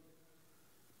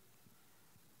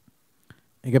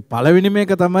 ඒක පළවෙනි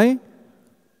මේක තමයි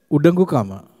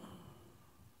උඩඟුකම.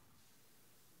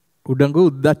 උඩඟු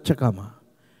උද්දච්චකම.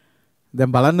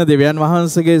 දැන් බලන්න දෙවියන්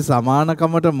වහන්සේගේ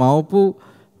සමානකමට මවපු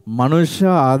මනුෂ්‍ය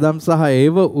ආදම් සහ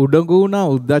ඒව උඩඟු වුණා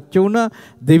උද්දච්ච වුණා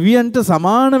දෙවියන්ට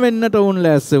සමාන වෙන්නට උන්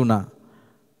ලෑස්ති වුණා.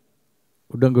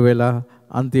 උඩඟු වෙලා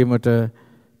අන්තිමට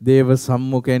දේව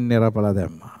සම්මුඛයෙන් නිරපලා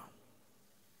දැම්මා.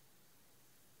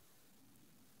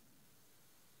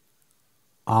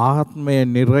 ආත්මය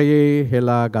නිරයේ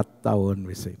හෙලා ගත්තා වුන්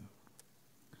විසින්.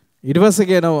 ඊට පස්සේ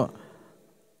කියනවා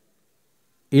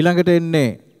ඊළඟට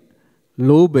එන්නේ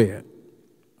ලෝභය.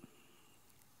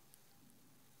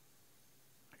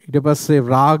 ඊට පස්සේ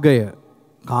රාගය,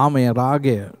 කාමය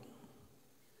රාගය.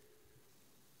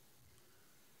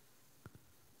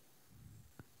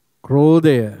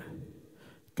 ක්‍රෝධය,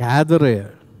 කෑදරය.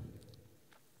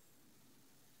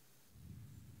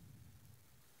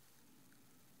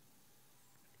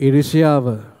 ඊර්ෂ්‍යාව.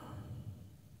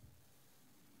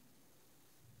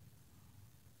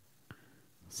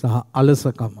 සහ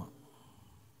අලසකම.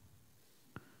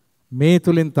 මේ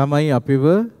තුලින් තමයි අපිව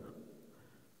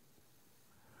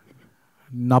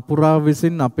නපුරා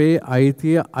විසින් අපේ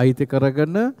අයිතිය අයිති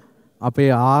කරගෙන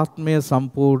අපේ ආත්මය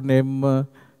සම්පූර්ණයෙන්ම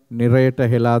නිරයට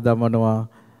හෙලා දමනවා.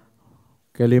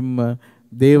 කෙලින්ම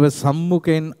දේව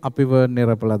සම්මුඛයෙන් අපිව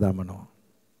නිරපලා දමනවා.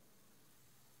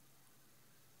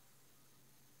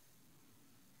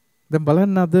 දැන්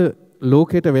බලන්න අද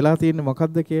ලෝකෙට වෙලා තියෙන්නේ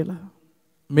මොකද්ද කියලා?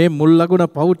 මේ මුල් ලගුණ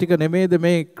පව් ටික නෙමේද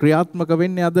මේ ක්‍රියාත්මක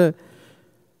වෙන්නේ අද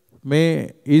මේ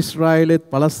ඊශ්‍රායලෙත්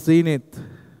පලස්තීනෙත්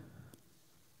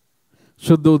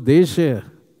සුදු දේශය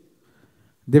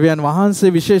දෙවියන්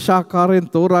වහන්සේ විශේෂාකාරයෙන්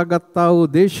තෝරාගත්තා වූ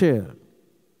දේශය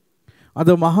අද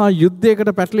මහා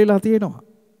යුද්ධයකට පැටලිලා තියෙනවා.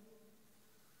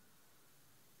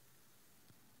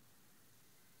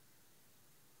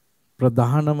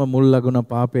 ප්‍රධානම මුල් ලගුණ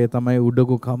පාපය තමයි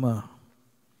උඩඟුකම.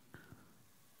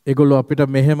 ඒගොල්ලෝ අපිට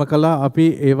මෙහෙම කළා අපි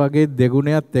ඒ වගේ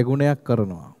දෙගුණයක් තෙගුණයක්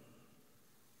කරනවා.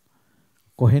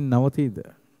 කොහෙන් නවතීද?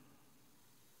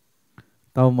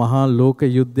 තව මහා ලෝක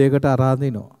යුද්ධයකට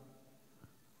ආරාධිනවා.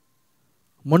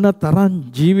 මොන තරම්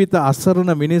ජීවිත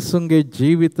අසරණ මිනිස්සුන්ගේ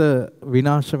ජීවිත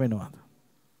විනාශ වෙනවද?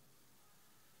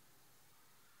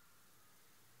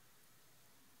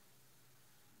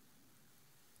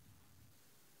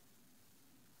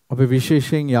 අපි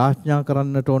විශේෂයෙන් යාඥා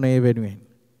කරන්නට ඕනේ ඒ වෙනුවෙන්.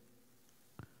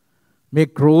 මේ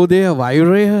ක්‍රෝධය,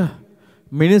 වෛරය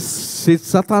මිනිස් සිත්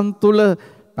සතන් තුළ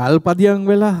පැල්පදියම්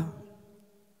වෙලා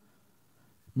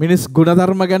මිනිස්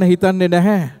ගුණධර්ම ගැන හිතන්නේ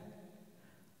නැහැ.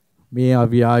 මේ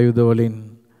අවිආයුධ වලින්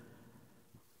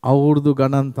අවුරුදු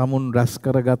ගණන් තමුන් රැස්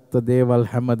කරගත්ත දේවල්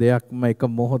හැම දෙයක්ම එක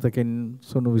මොහොතකින්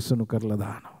සුණු විසුණු කරලා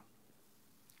දානවා.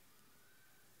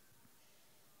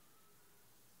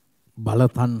 බල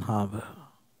තණ්හාව.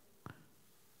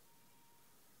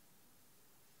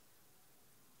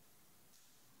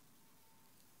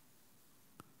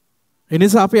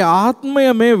 එනිසා අපේ ආත්මය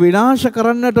මේ විනාශ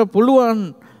කරන්නට පුළුවන්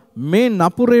මේ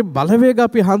නපුරේ බලවේග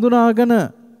අපි හඳුනාගෙන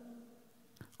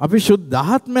අපි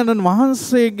ශුද්ධාත්මයන්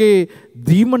වහන්සේගේ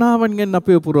දීමනාවන්ගෙන්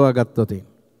අපිව පුරවා ගත්තොත්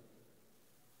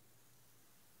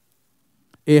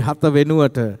ඒ හත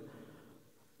වෙනුවට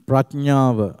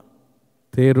ප්‍රඥාව,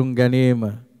 තේරුම් ගැනීම,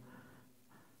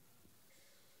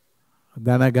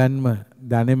 දැනගන්ම,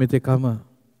 දැනෙමිතිකම,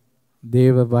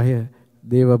 දේව බය,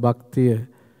 දේව භක්තිය,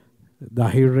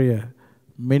 ධෛර්යය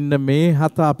මෙන්න මේ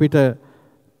හත අපිට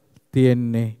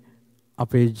තියෙන්නේ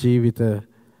අපේ ජීවිත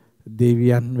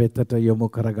දෙවියන් වෙතට යොමු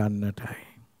කරගන්නටයි.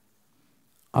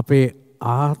 අපේ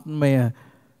ආත්මය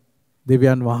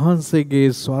දෙවියන්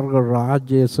වහන්සේගේ ස්වර්ග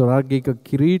රාජ්‍යයේ ස්වර්ගික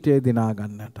කිරීටය දිනා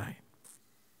ගන්නටයි.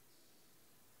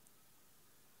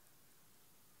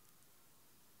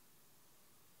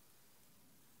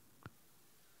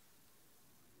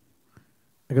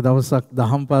 එක දවසක්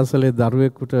දහම් පාසලේ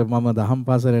දරුවෙකුට මම දහම්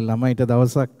පාසලේ ළමයිට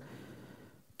දවසක්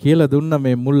කියලා දුන්න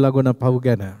මේ මුල් ලගුණ පව්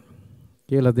ගැන.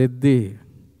 කියලා දෙද්දී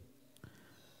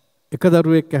එක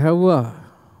දරුවෙක් ඇහැව්වා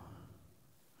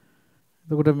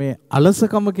එතකොට මේ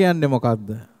අලසකම කියන්නේ මොකද්ද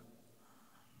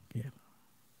කියලා.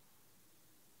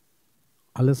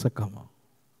 අලසකම.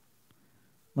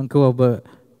 මං කිව්වා ඔබ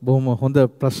බොහොම හොඳ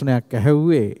ප්‍රශ්නයක්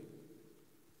ඇහැව්වේ.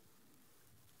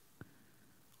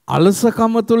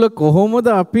 අලසකම තුල කොහොමද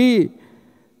අපි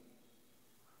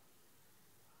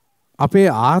අපේ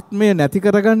ආත්මය නැති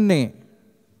කරගන්නේ?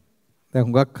 දැන්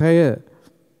හුඟක් අය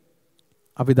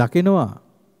අපි දකිනවා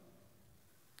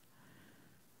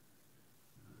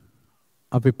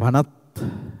අපි 50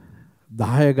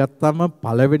 10 ගත්තම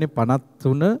පළවෙනි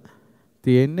 53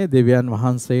 තියෙන්නේ දෙවියන්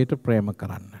වහන්සේට ප්‍රේම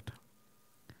කරන්නට.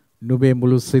 නුඹේ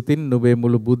මුළු සිතින්, නුඹේ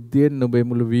මුළු බුද්ධියෙන්, නුඹේ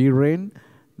මුළු වීරයෙන්,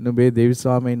 නුඹේ දෙවි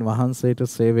ස්වාමීන් වහන්සේට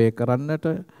සේවය කරන්නට,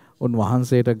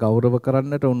 උන්වහන්සේට ගෞරව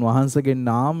කරන්නට, උන්වහන්සේගේ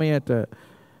නාමයට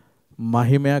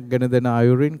මහිමයක් ගෙන දෙන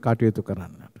අයුරින් කටයුතු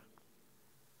කරන්නට.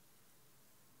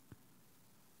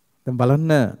 දැන්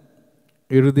බලන්න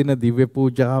ඉරුදින දිව්‍ය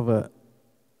පූජාව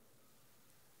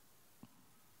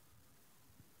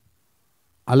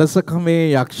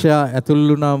අලසකමේ යක්ෂයා ඇතුල්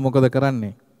වුණා මොකද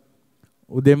කරන්නේ?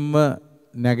 උදෙන්ම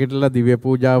නැගිටලා දිව්‍ය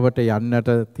පූජාවට යන්නට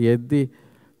තියෙද්දි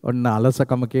ඔන්න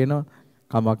අලසකම කියනවා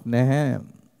කමක් නැහැ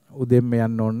උදෙන්ම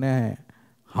යන්න ඕනේ නැහැ.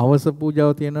 හවස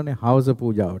පූජාව තියෙනවනේ හවස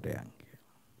පූජාවට යන්න කියලා.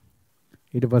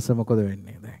 ඊට පස්සේ මොකද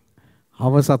වෙන්නේ දැන්?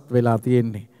 හවසත් වෙලා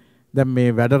තියෙන්නේ. දැන්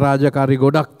මේ වැඩ රාජකාරි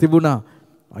ගොඩක් තිබුණා.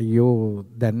 අයියෝ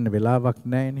දැන් වෙලාවක්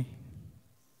නැහැනේ.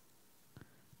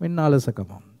 මෙන්න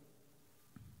අලසකම.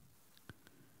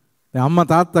 දැන් අම්මා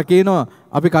තාත්තා කියනවා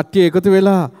අපි කට්ටිය එකතු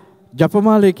වෙලා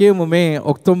ජපමාලේ කියමු මේ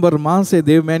ඔක්තෝබර් මාසයේ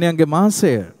දේවමෑණියන්ගේ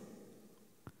මාසය.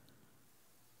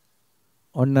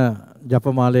 ඔන්න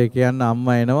ජපමාලේ කියන්න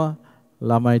අම්මා එනවා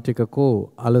ළමයි ටික කෝ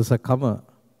අලසකම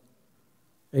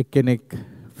එක්කෙනෙක්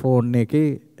ෆෝන් එකේ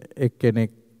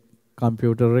එක්කෙනෙක්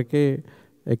කම්පියුටර් එකේ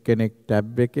එක්කෙනෙක්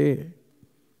ටැබ් එකේ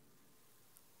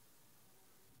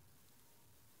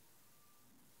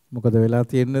මොකද වෙලා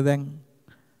තියෙන්නේ දැන්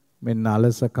මෙන්න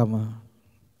අලසකම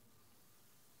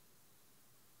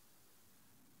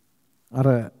අර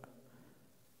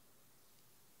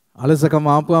අලසකම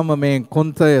ආපුවම මේ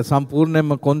කොන්තය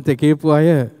සම්පූර්ණයෙන්ම කොන්තේ කියපු අය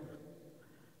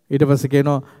ඊට පස්සේ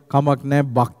කියනවා කමක් නැහැ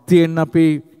භක්තියෙන් අපි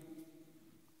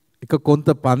එක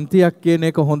කොන්ත පන්තියක් කියන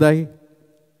එක හොඳයි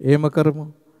එහෙම කරමු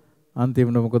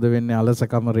අන්තිමට මොකද වෙන්නේ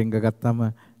අලසකම රිංග ගත්තම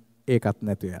ඒකත්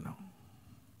නැතු යනවා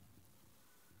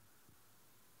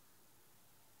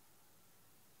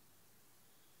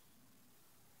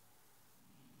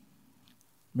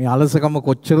මේ අලසකම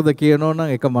කොච්චරද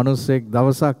කියනවනම් එක මිනිස්සෙක්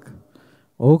දවසක්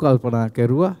ඔහු කල්පනා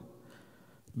කරුවා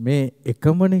මේ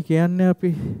එකමනේ කියන්නේ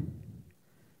අපි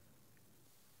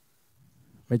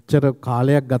මෙච්චර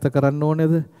කාලයක් ගත කරන්න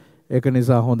ඕනේද ඒක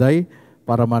නිසා හොඳයි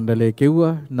පරමණ්ඩලයේ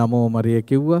කිව්වා නමෝ මරිය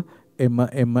කිව්වා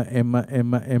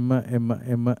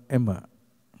එම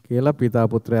කියලා පිතා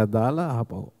පුත්‍රයා දාලා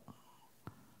ආපහු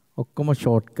ඔක්කොම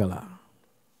ෂෝට් කළා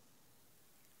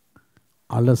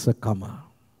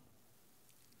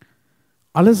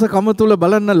අලසකම තුල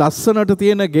බලන්න ලස්සනට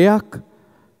තියෙන ගෙයක්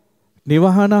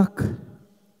නිවහනක්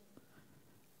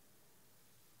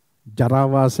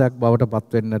ජරාවාසයක් බවට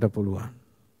පත් වෙන්නට පුළුවන්.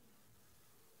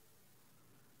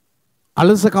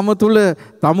 අලසකම තුල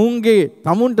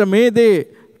තමුන්ට මේ දේ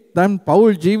දැන්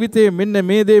පෞල් ජීවිතයේ මෙන්න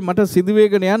මේ දේ මට සිදු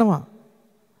වෙගෙන යනවා.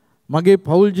 මගේ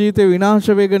පෞල් ජීවිතේ විනාශ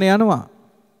වෙගෙන යනවා.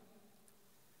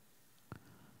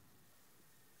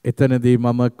 එතනදී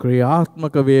මම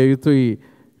ක්‍රියාත්මක විය යුතුයි.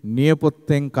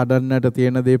 නියපොත්තෙන් කඩන්නට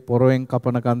තියෙන දේ පොරවෙන්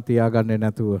කපනකන් තියාගන්නේ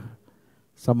නැතුව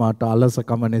සමහරට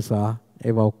අලසකම නිසා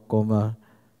ඒවා ඔක්කොම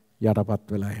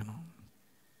යටපත් වෙලා යනවා.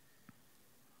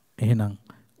 එහෙනම්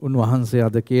උන්වහන්සේ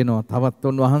අද කියනවා තවත්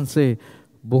උන්වහන්සේ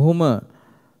බොහොම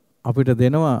අපිට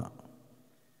දෙනවා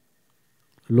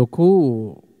ලොකු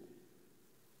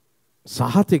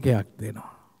සහතිකයක්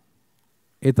දෙනවා.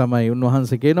 ඒ තමයි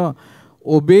උන්වහන්සේ කියනවා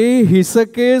ඔබේ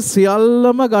හිසකේ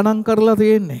සියල්ලම ගණන් කරලා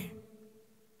තියෙන්නේ.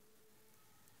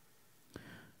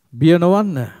 බිය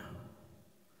නොවන්න.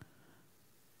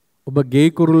 ඔබ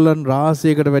ගේ කුරුල්ලන්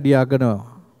රාශියකට වැඩි අගනවා.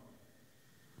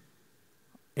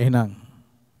 එහෙනම්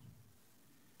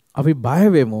අපි බය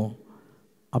වෙමු.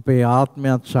 අපේ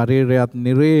ආත්මයත් ශරීරයත්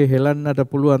නිරේ හෙලන්නට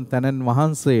පුළුවන් තැනන්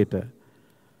වහන්සේට.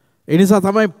 ඒ නිසා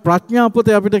තමයි ප්‍රඥා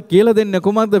පොතේ අපිට කියලා දෙන්නේ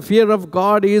කොහොමද? Fear of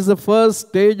God is the first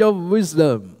stage of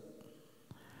wisdom.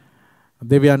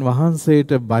 දෙවියන්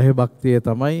වහන්සේට බය භක්තිය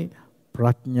තමයි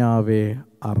ප්‍රඥාවේ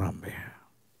ආරම්භය.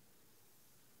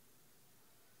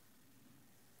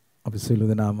 අපි සියලු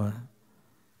දෙනාම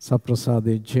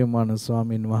සප්‍රසාදේ ජීවමාන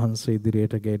ස්වාමීන් වහන්සේ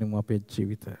ඉදිරියට ගෙනිමු අපේ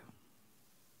ජීවිත.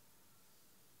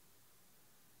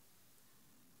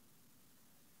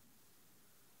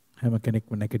 හැම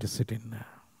කෙනෙක්ම නැගිට සිටින්න.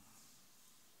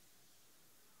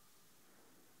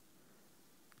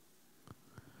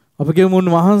 අපගේ මුන්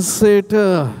වහන්සේට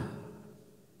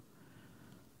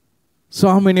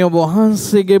ස්වාමීනි ඔබ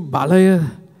වහන්සේගේ බලය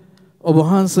ඔබ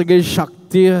වහන්සේගේ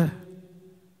ශක්තිය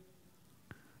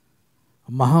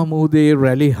මහා මූදේ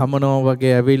රැලි හමනවා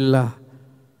වගේ ඇවිල්ලා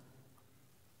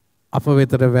අප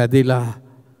වෙතට වැදිලා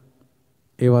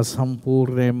ඒවා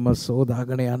සම්පූර්ණයෙන්ම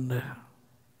සෝදාගෙන යන්න.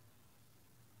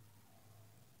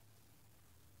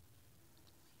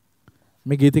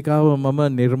 මේ ගීතිකාව මම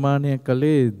නිර්මාණය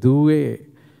කළේ දුවේ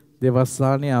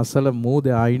දෙවස්සානයේ අසල මූද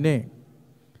ආයිනේ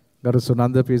ගරු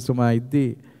සුනන්ද පිසුමා ඉද්දී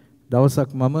දවසක්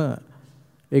මම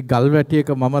ඒ ගල් වැටියක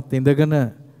මමත් ඉඳගෙන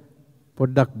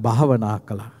පොඩ්ඩක් භාවනා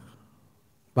කළා.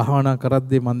 භාවනා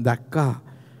කරද්දී මම දැක්කා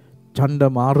ඡණ්ඩ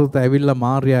මාරුත ඇවිල්ලා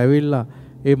මාර්යා ඇවිල්ලා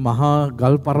ඒ මහා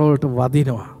ගල් පරවලට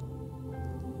වදිනවා.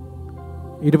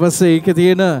 ඊට පස්සේ ඒකේ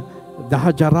තියෙන දහ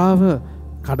ජරාව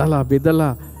කඩලා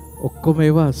බෙදලා ඔක්කොම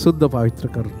ඒවා සුද්ධ පවිත්‍ර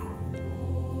කරනවා.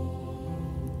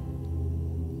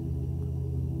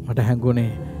 මට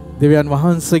හැඟුණේ දෙවියන්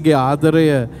වහන්සේගේ ආදරය,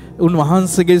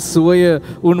 උන්වහන්සේගේ සුවය,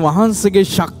 උන්වහන්සේගේ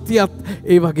ශක්තියත්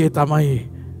ඒ වගේ තමයි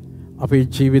අපේ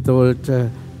ජීවිතවලට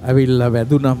ඇවිල්ලා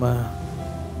වැදුනම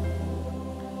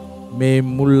මේ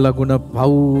මුල් ලගුණ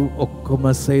පව් ඔක්කොම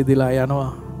සේදිලා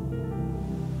යනවා.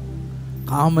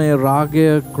 කාමය, රාගය,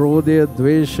 ක්‍රෝධය,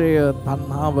 ද්වේෂය,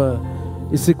 තණ්හාව,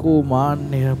 ඉසිකෝ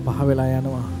මාන්නය පහ වෙලා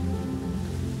යනවා.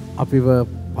 අපිව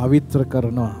පවිත්‍ර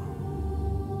කරනවා.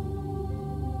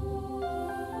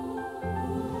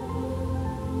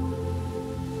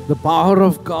 The power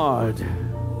of God,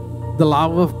 the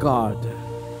love of God,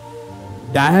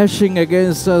 dashing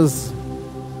against us,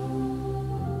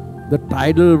 the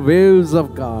tidal waves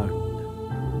of God,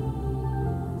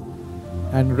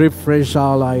 and refresh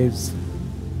our lives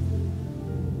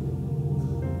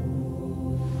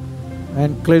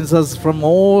and cleanse us from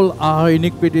all our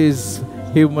iniquities,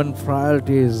 human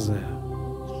frailties.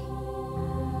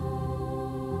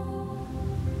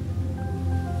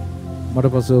 මට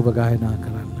පසු ඔබ ගායනා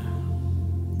කරන්න.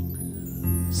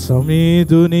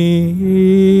 සමීදුනි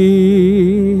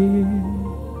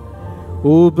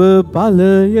ඔබ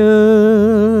බලය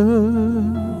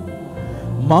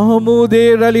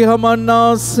මහමුදේ රැලි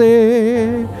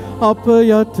හමන්නාසේ අප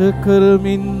යට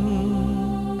කරමින්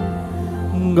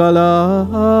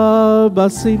ගලා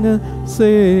බසින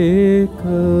සේක.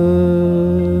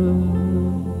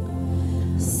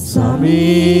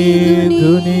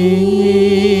 සමීදුනි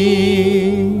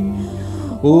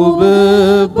ඔබ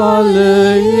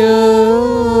බලය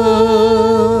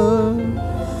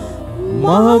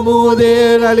මහමුදේ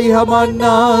රැලි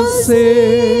හමන්නාසේ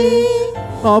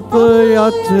අප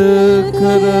යට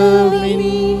කරමින්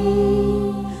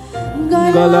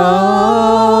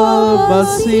ගලා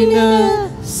බසින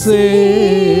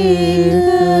සේක.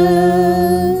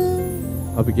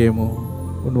 අපි කියමු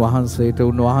උන්වහන්සේට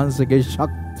උන්වහන්සේගේ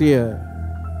ශක්තිය.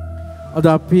 අද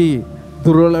අපි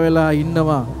දුර්වල වෙලා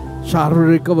ඉන්නවා.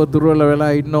 ශාරීරිකව දුර්වල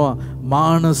වෙලා ඉන්නවා.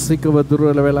 මානසිකව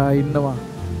දුර්වල වෙලා ඉන්නවා.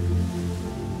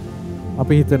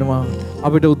 අපි හිතනවා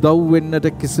අපිට උදව් වෙන්නට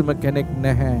කිසිම කෙනෙක්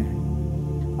නැහැ.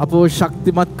 අපව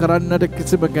ශක්තිමත් කරන්නට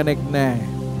කිසිම කෙනෙක් නැහැ.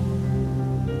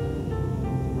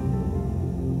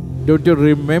 Don't you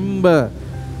remember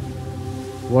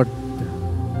what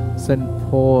St.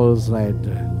 Paul said?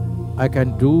 I can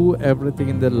do everything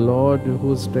in the Lord who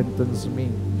strengthens me.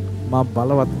 මා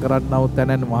බලවත් කරන්නව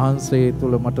තැනන් වහන්සේ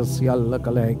තුල මට සියල්ල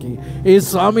කළ හැකි. ඒ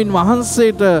ස්වාමින්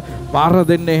වහන්සේට බාර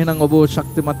දෙන්න එහෙනම් ඔබව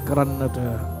ශක්තිමත් කරන්නට.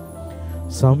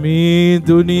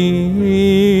 සමීදුනි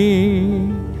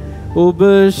ඔබ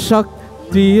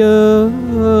ශක්තිය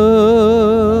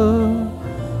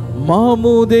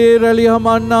මහමුදේ රැලි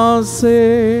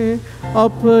හමන්නාසේ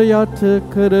අප යට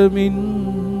කරමින්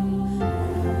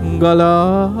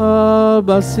ගලා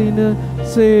බසින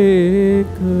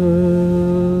සේක.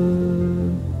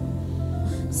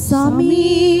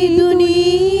 සමීදුනි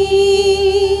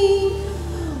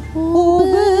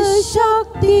ඔබ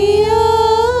ශක්තිය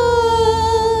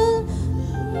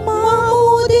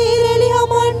මහමුදේ රැලි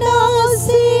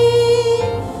හමන්නාසේ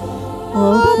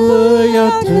අප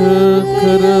යට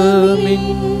කරමින්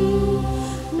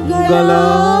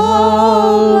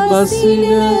ගලා බසින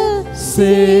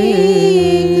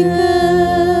සේක.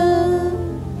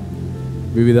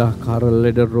 විවිධාකාර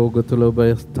ලෙඩ රෝග තුල ඔබ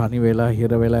තනි වෙලා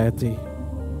හිර වෙලා ඇති.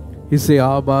 හිසේ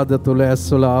ආබාධ තුල,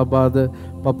 ඇස්වල ආබාධ,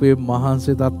 පපුවේ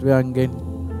මහන්සි තත්වයන්ගෙන්,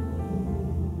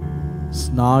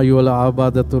 ස්නායුවල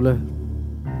ආබාධ තුල,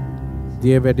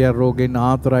 දියවැඩියා රෝගෙන්,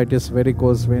 ආතරයිටිස්,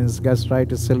 වෙරිකෝස් වෙන්ස්,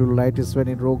 ගැස්ට්‍රයිටිස්, සෙලුලයිටිස්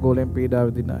වැනි රෝග වලින් පීඩා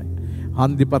විඳින අය,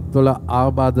 හන්දිපත්වල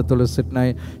ආබාධ තුල සිටින අය,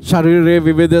 ශරීරයේ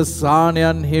විවිධ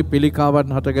ස්ථානයන්හි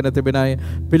පිළිකාවන් හටගෙන තිබෙන අය,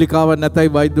 පිළිකාවන් නැතයි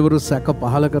වෛද්‍යවරු සැක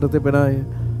පහල කර තිබෙන අය,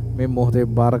 මේ මොහොතේ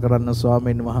බාර කරන්න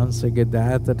ස්වාමීන් වහන්සේගේ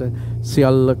දෑතට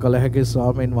සියල්ල කළ හැකි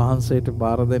ස්වාමීන් වහන්සේට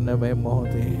බාර දෙන්න මේ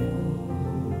මොහොතේ.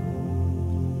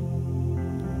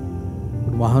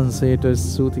 වහන්සේට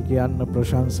ස්තුති කියන්න,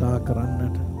 ප්‍රශංසා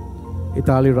කරන්නට.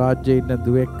 ඉතාලි රාජ්‍යයේ ඉන්න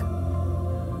දුවෙක්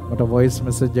මට වොයිස්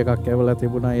මෙසේජ් එකක් ඇවිල්ලා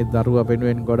තිබුණා. ඒ දරුවා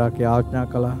වෙනුවෙන් ගොඩාක් යාඥා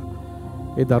කළා.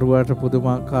 ඒ දරුවාට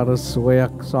පුදුමාකාර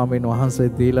සුවයක් ස්වාමීන් වහන්සේ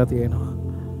දීලා තියෙනවා.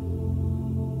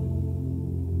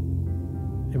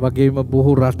 ඒ වගේම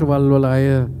බොහෝ රටවල් වල අය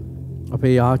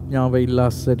අපේ යාඥාව ඉල්ලා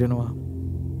සිටිනවා.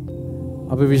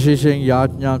 අපි විශේෂයෙන්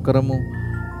යාඥා කරමු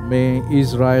මේ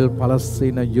ඊශ්‍රායල්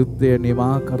පලස්තීන යුද්ධය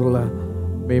නිමා කරලා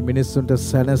මේ මිනිස්සුන්ට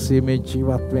සැනසීමේ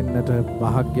ජීවත් වෙන්නට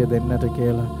වාසනාව දෙන්නට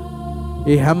කියලා.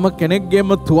 ඒ හැම කෙනෙක්ගේම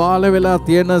තුවාල වෙලා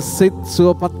තියෙන සිත්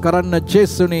සුවපත් කරන්න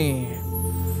ජේසුනි.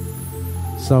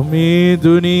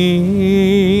 සමීදුනි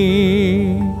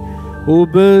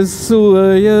ඔබ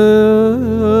සුවය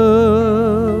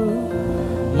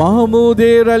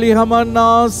මහමුදේ රැලි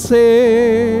හමන්නාසේ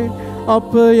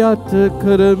අප යට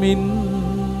කරමින්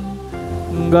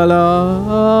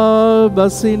ගලා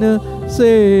බසින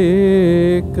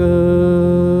සේක.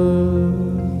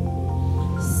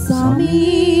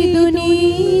 සමීදුනි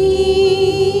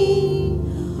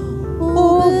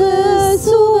ඔබ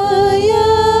සුවය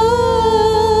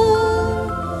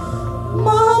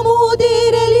මහමුදේ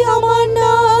රැලි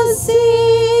හමන්නාසේ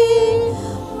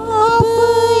අප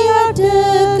යට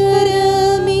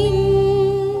කරමින්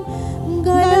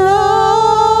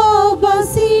ගලා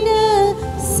බසින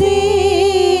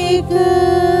සේක.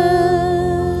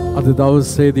 අද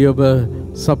දවසේදී ඔබ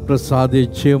සප්‍රසාදී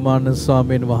ජීවමාන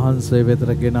ස්වාමීන් වහන්සේ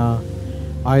වෙතට ගෙන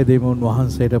ආයදීම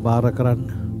උන්වහන්සේට බාර කරන්න.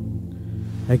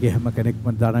 හැකි හැම කෙනෙක්ම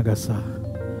දනගසා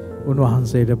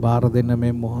උන්වහන්සේට බාර දෙන්න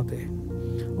මේ මොහොතේ.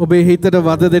 ඔබේ හිතට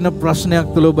වද දෙන ප්‍රශ්නයක්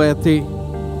තුළ ඔබ ඇති.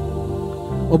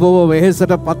 ඔබව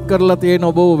වෙහෙසට පත් කරලා තියෙන,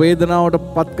 ඔබව වේදනාවට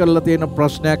පත් කරලා තියෙන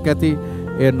ප්‍රශ්නයක් ඇති.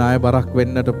 ඒ ණය බරක්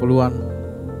වෙන්නට පුළුවන්.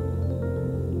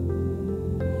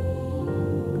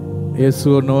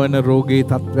 ඒසුව නොවන රෝගී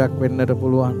තත්වයක් වෙන්නට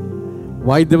පුළුවන්.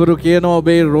 වෛද්‍යවරු කියනවා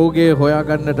ඔබේ රෝගය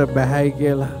හොයාගන්නට බැහැයි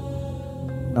කියලා.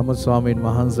 නමුත් ස්වාමීන්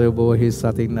වහන්සේ ඔබව හිස්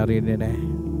අතින් අරින්නේ නැහැ.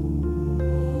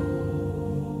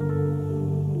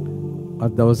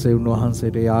 අද දවසේ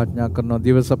උන්වහන්සේට යාඥා කරන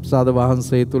දිවසප්සාද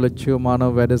වහන්සේ තුල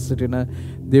ජීවමානව වැඩ සිටින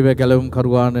දිව ගැලවුම්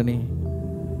කරුවාණනි,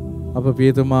 අප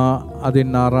පියතුමා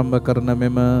අදින් ආරම්භ කරන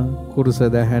මෙම කුරුස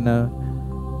දැහැන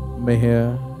මෙහෙය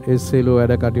ඒ සියලු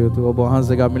වැඩ කටයුතු ඔබ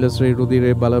වහන්සේගේ අමිල ශ්‍රී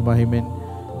රුධිරේ බල මහිමෙන්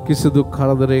කිසිදු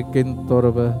කරදරයකින්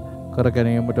තොරව කර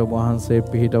ගැනීමට ඔබ වහන්සේ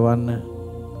පිහිටවන්න.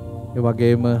 ඒ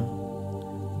වගේම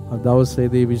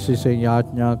දවසේදී විශේෂයෙන්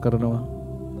යාඥා කරනවා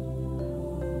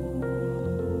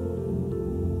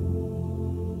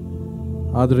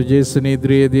ආදර ජේසුස්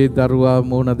ඉදිරියේදී දරුවා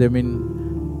මුණ දෙමින්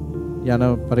යන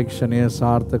පරීක්ෂණය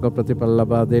සාර්ථක ප්‍රතිඵල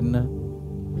ලබා දෙන්න.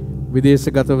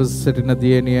 විදේශගතව සිටින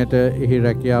දියණියට එහි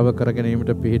රැකියාව කර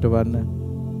ගැනීමට පිහිටවන්න.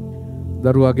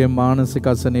 දරුවාගේ මානසික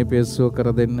අසනීපය සුව කර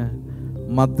දෙන්න.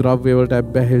 මත්ද්‍රව්‍ය වලට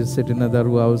ඇබ්බැහි සිටින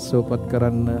දරුවාව සුවපත්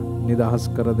කරන්න, නිදහස්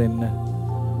කර දෙන්න.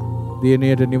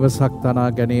 දියණියට නිවසක් තනා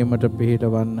ගැනීමට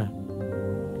පිහිටවන්න.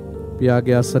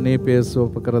 පියාගේ අසනීපය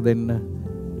සුව කර දෙන්න.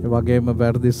 ඒ වගේම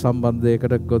වැරදි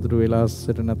සම්බන්ධයකට ගොදුරු වෙලා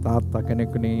සිටින තාත්තා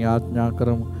කෙනෙකුට යාඥා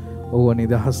කරමු ඔහුව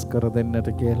නිදහස් කර දෙන්නට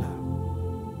කියලා.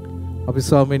 අපි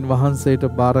ස්වාමීන් වහන්සේට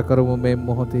බාර කරමු මේ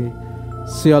මොහොතේ.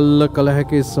 සියල්ල කළ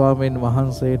හැකි ස්වාමීන්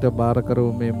වහන්සේට බාර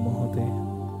කරමු මේ මොහොතේ.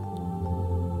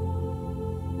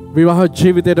 විවාහ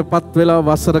ජීවිතයට පත් වෙලා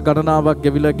වසර ගණනාවක්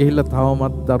ගෙවිලා ගිහිල්ලා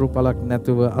තවමත් දරුපලක්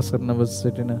නැතුව අසරණව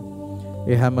සිටින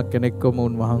ඒ හැම කෙනෙක්වම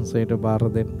උන්වහන්සේට බාර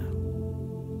දෙන්න.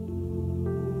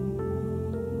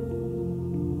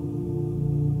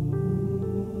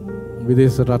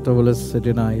 විදේශ රටවල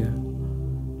සිටින අය,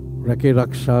 රැකී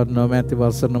රක්ෂා නොමැති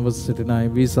වසරණව සිටින අය,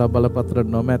 වීසා බලපත්‍ර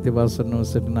නොමැති වසරණව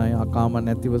සිටින අය, අකාම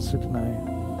නැතිව සිටින අය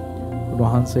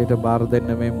උන්වහන්සේට බාර දෙන්න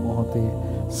මේ මොහොතේ.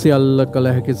 සියල්ල කළ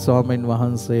හැකි ස්වාමීන්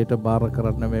වහන්සේට බාර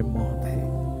කරන්න මේ මොහොතේ.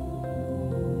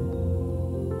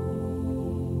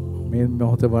 මේ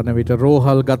මොහොත වන විට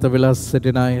රෝහල් ගත වෙලා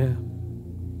සිටින අය,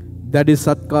 දැඩි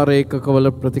සත්කාර ඒකකවල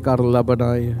ප්‍රතිකාර ලබන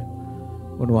අය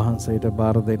උන්වහන්සේට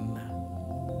බාර දෙන්න.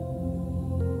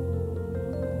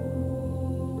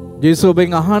 ජේසුස්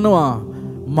ඔබෙන් අහනවා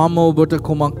මම ඔබට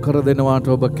කුමක් කර දෙනවාට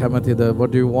ඔබ කැමතිද? What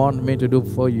do you want me to do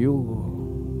for you?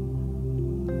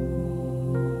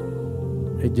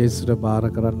 ඒ ජේසුස්ට බාර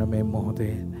කරන්න මේ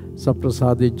මොහොතේ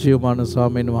සප්‍රසාදී ජීවමාන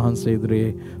ස්වාමීන් වහන්සේ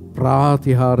ඉදිරියේ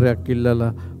ප්‍රාතිහාර්යයක්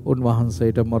ඉල්ලලා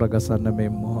උන්වහන්සේට මොරගසන්න මේ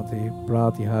මොහොතේ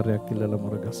ප්‍රාතිහාර්යයක් ඉල්ලලා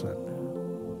මොරගසන්න.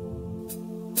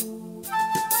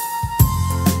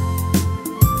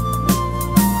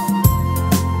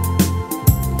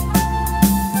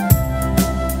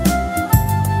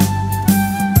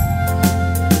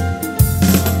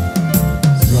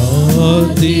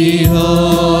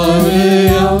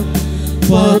 ප්‍රාතිහාර්යයක්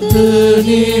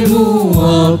පතනිමු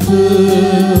අප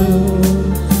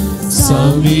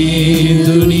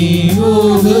සමීදුනි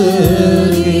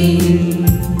ඔබගෙන්.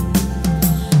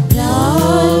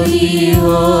 ප්‍රාතිහාර්යයක්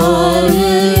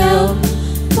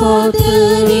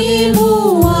පතනිමු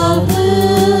අප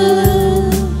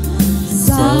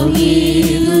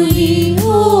සමීදුනි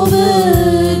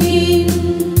ඔබගෙන්.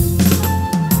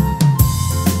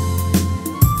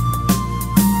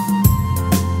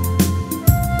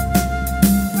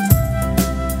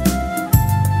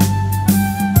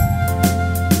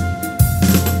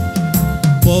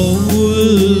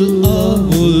 පවුල්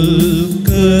අවුල්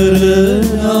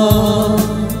කරනා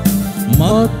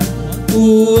මත්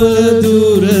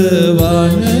උවදුර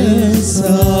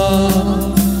වනසා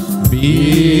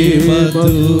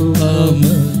බීමතුකම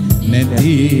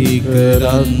නැති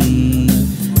කරන්න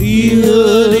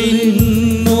ඉහලින්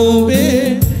නොබේ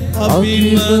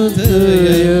අභිමතය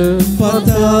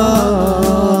පතා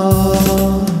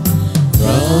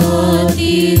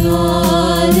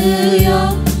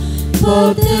ප්‍රතිහාරයක්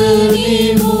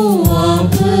පතනිමු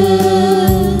අප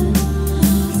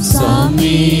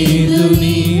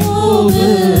සමිඳුනි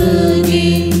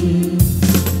ඔබගෙන්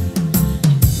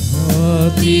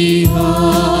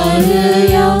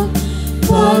ප්‍රතිහාරයක්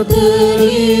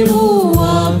පතනිමු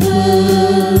අප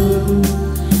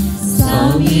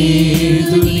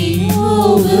සමිඳුනි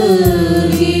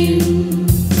ඔබගෙන්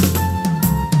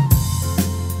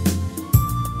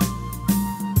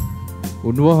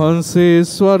උන්වහන්සේ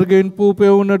ස්වර්ගෙන්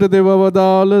පූපෙවුනට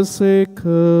දෙවවදාලසේක.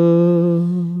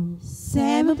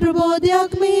 සෑම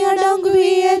ප්‍රබෝධයක් මෙහි අඩංගු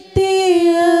වී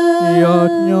ඇත්තේය.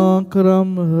 යාඥා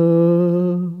කරම්හ.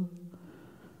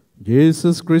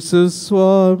 ජේසුස් ක්‍රිස්තුස්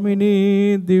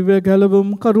ස්වාමිනී දිව්‍ය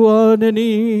ගැලවුම්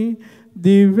කරුවාණනි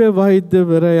දිව්‍ය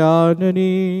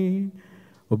වෛද්‍යවරයාණනි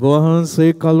ඔබ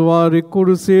වහන්සේ කල්වාරි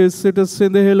කුරුසියේ සිට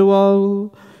සිඳහෙළුවා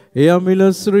වූ එය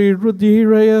අමිල ශ්‍රී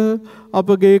රුධිරය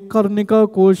අපගේ කර්ණිකා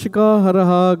කෝෂිකා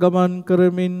හරහා ගමන්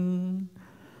කරමින්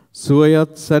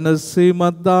සුවයත්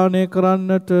සැනසීමත් දානය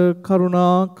කරන්නට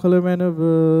කරුණා කළ මැනව.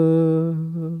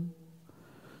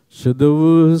 ශුද්ධ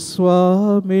වූ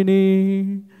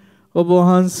ස්වාමිනී ඔබ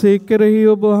වහන්සේ කෙරෙහි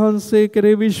ඔබ වහන්සේ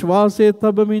කෙරෙහි විශ්වාසය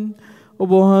තබමින්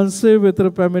ඔබ වහන්සේ වෙත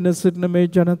පැමිණ සිටින මේ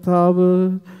ජනතාව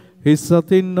හිස්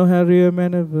අතින් නොහැරිය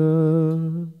මැනව.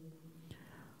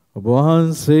 ඔබ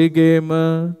වහන්සේගේම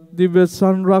දිව්‍ය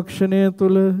සංරක්ෂණය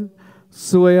තුළ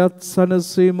සුවයත්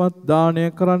සැනසීමත් දානය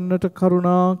කරන්නට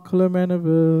කරුණා කළ මැනව.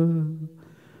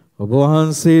 ඔබ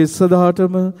වහන්සේ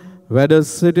සදාටම වැඩ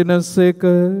සිටිනසේක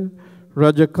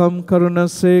රජකම්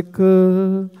කරනසේක.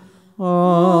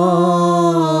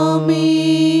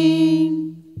 ආමීන්.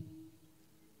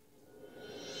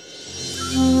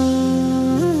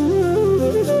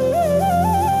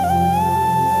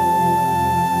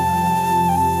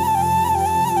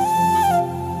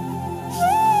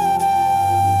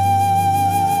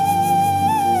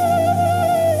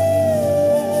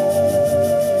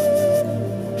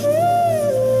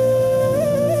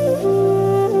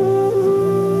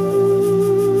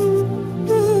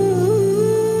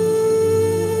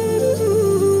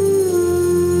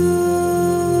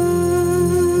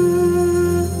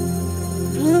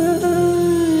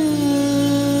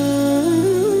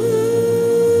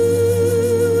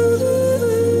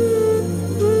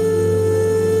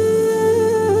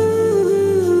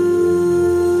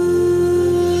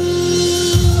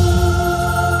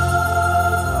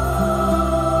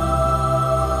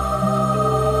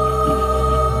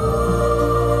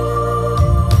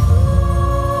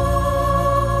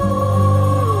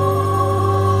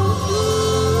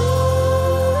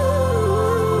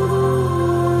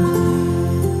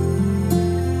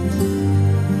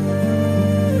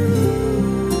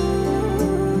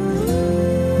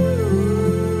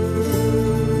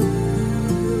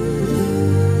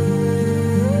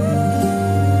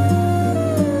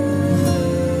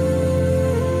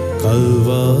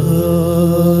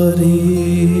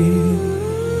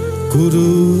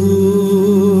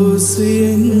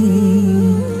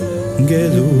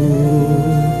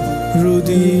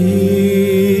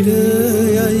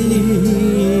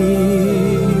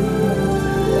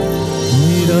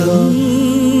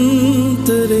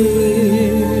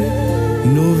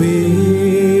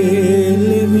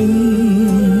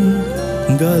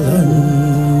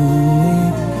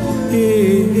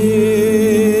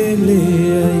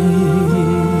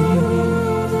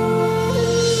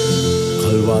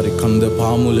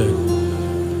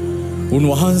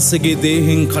 උන්වහන්සේගේ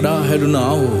දේහෙන් කඩා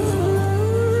හැරුණා වූ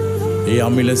ඒ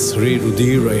අමිල ශ්‍රී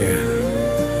රුධිරය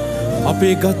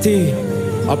අපේ ගතේ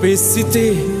අපේ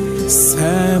සිතේ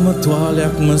සෑම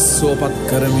තුවාලයක්ම සුවපත්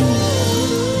කරමින්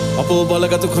අපව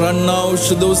බලගත කරන්නා වූ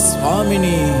ශුද්ධ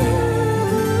ස්වාමිනී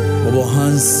ඔබ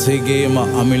වහන්සේගේම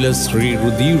අමිල ශ්‍රී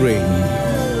රුධිරයෙන්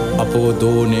අපව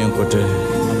දෝණය කොට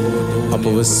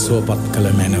අපව සුවපත්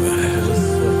කළ මැනව.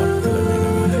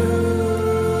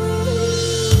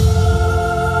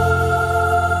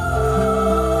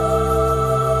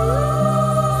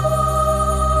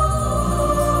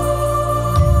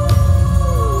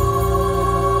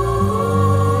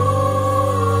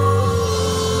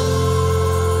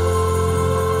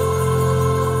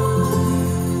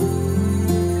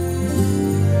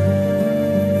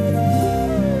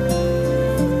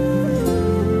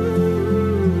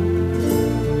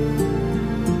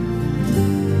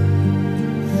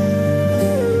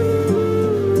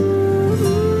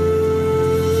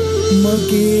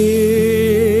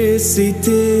 මගේ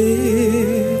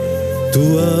සිතේ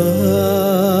තුවාලයන්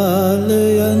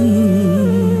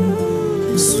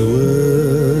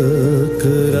සුව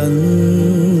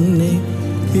කරන්නේ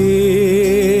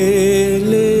ඒලෙයයි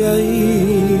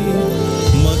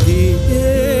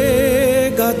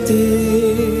මගේ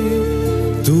ගතේ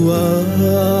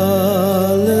තුවාලයන්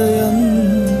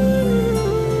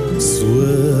සුව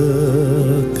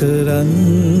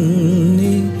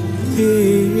කරන්නේ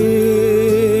ඒලෙයයි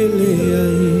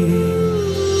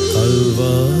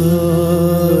කල්වාරියේ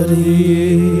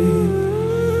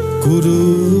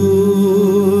කුරුසියෙන්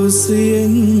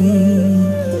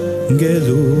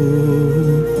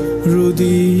ගැලූ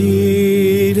රුදී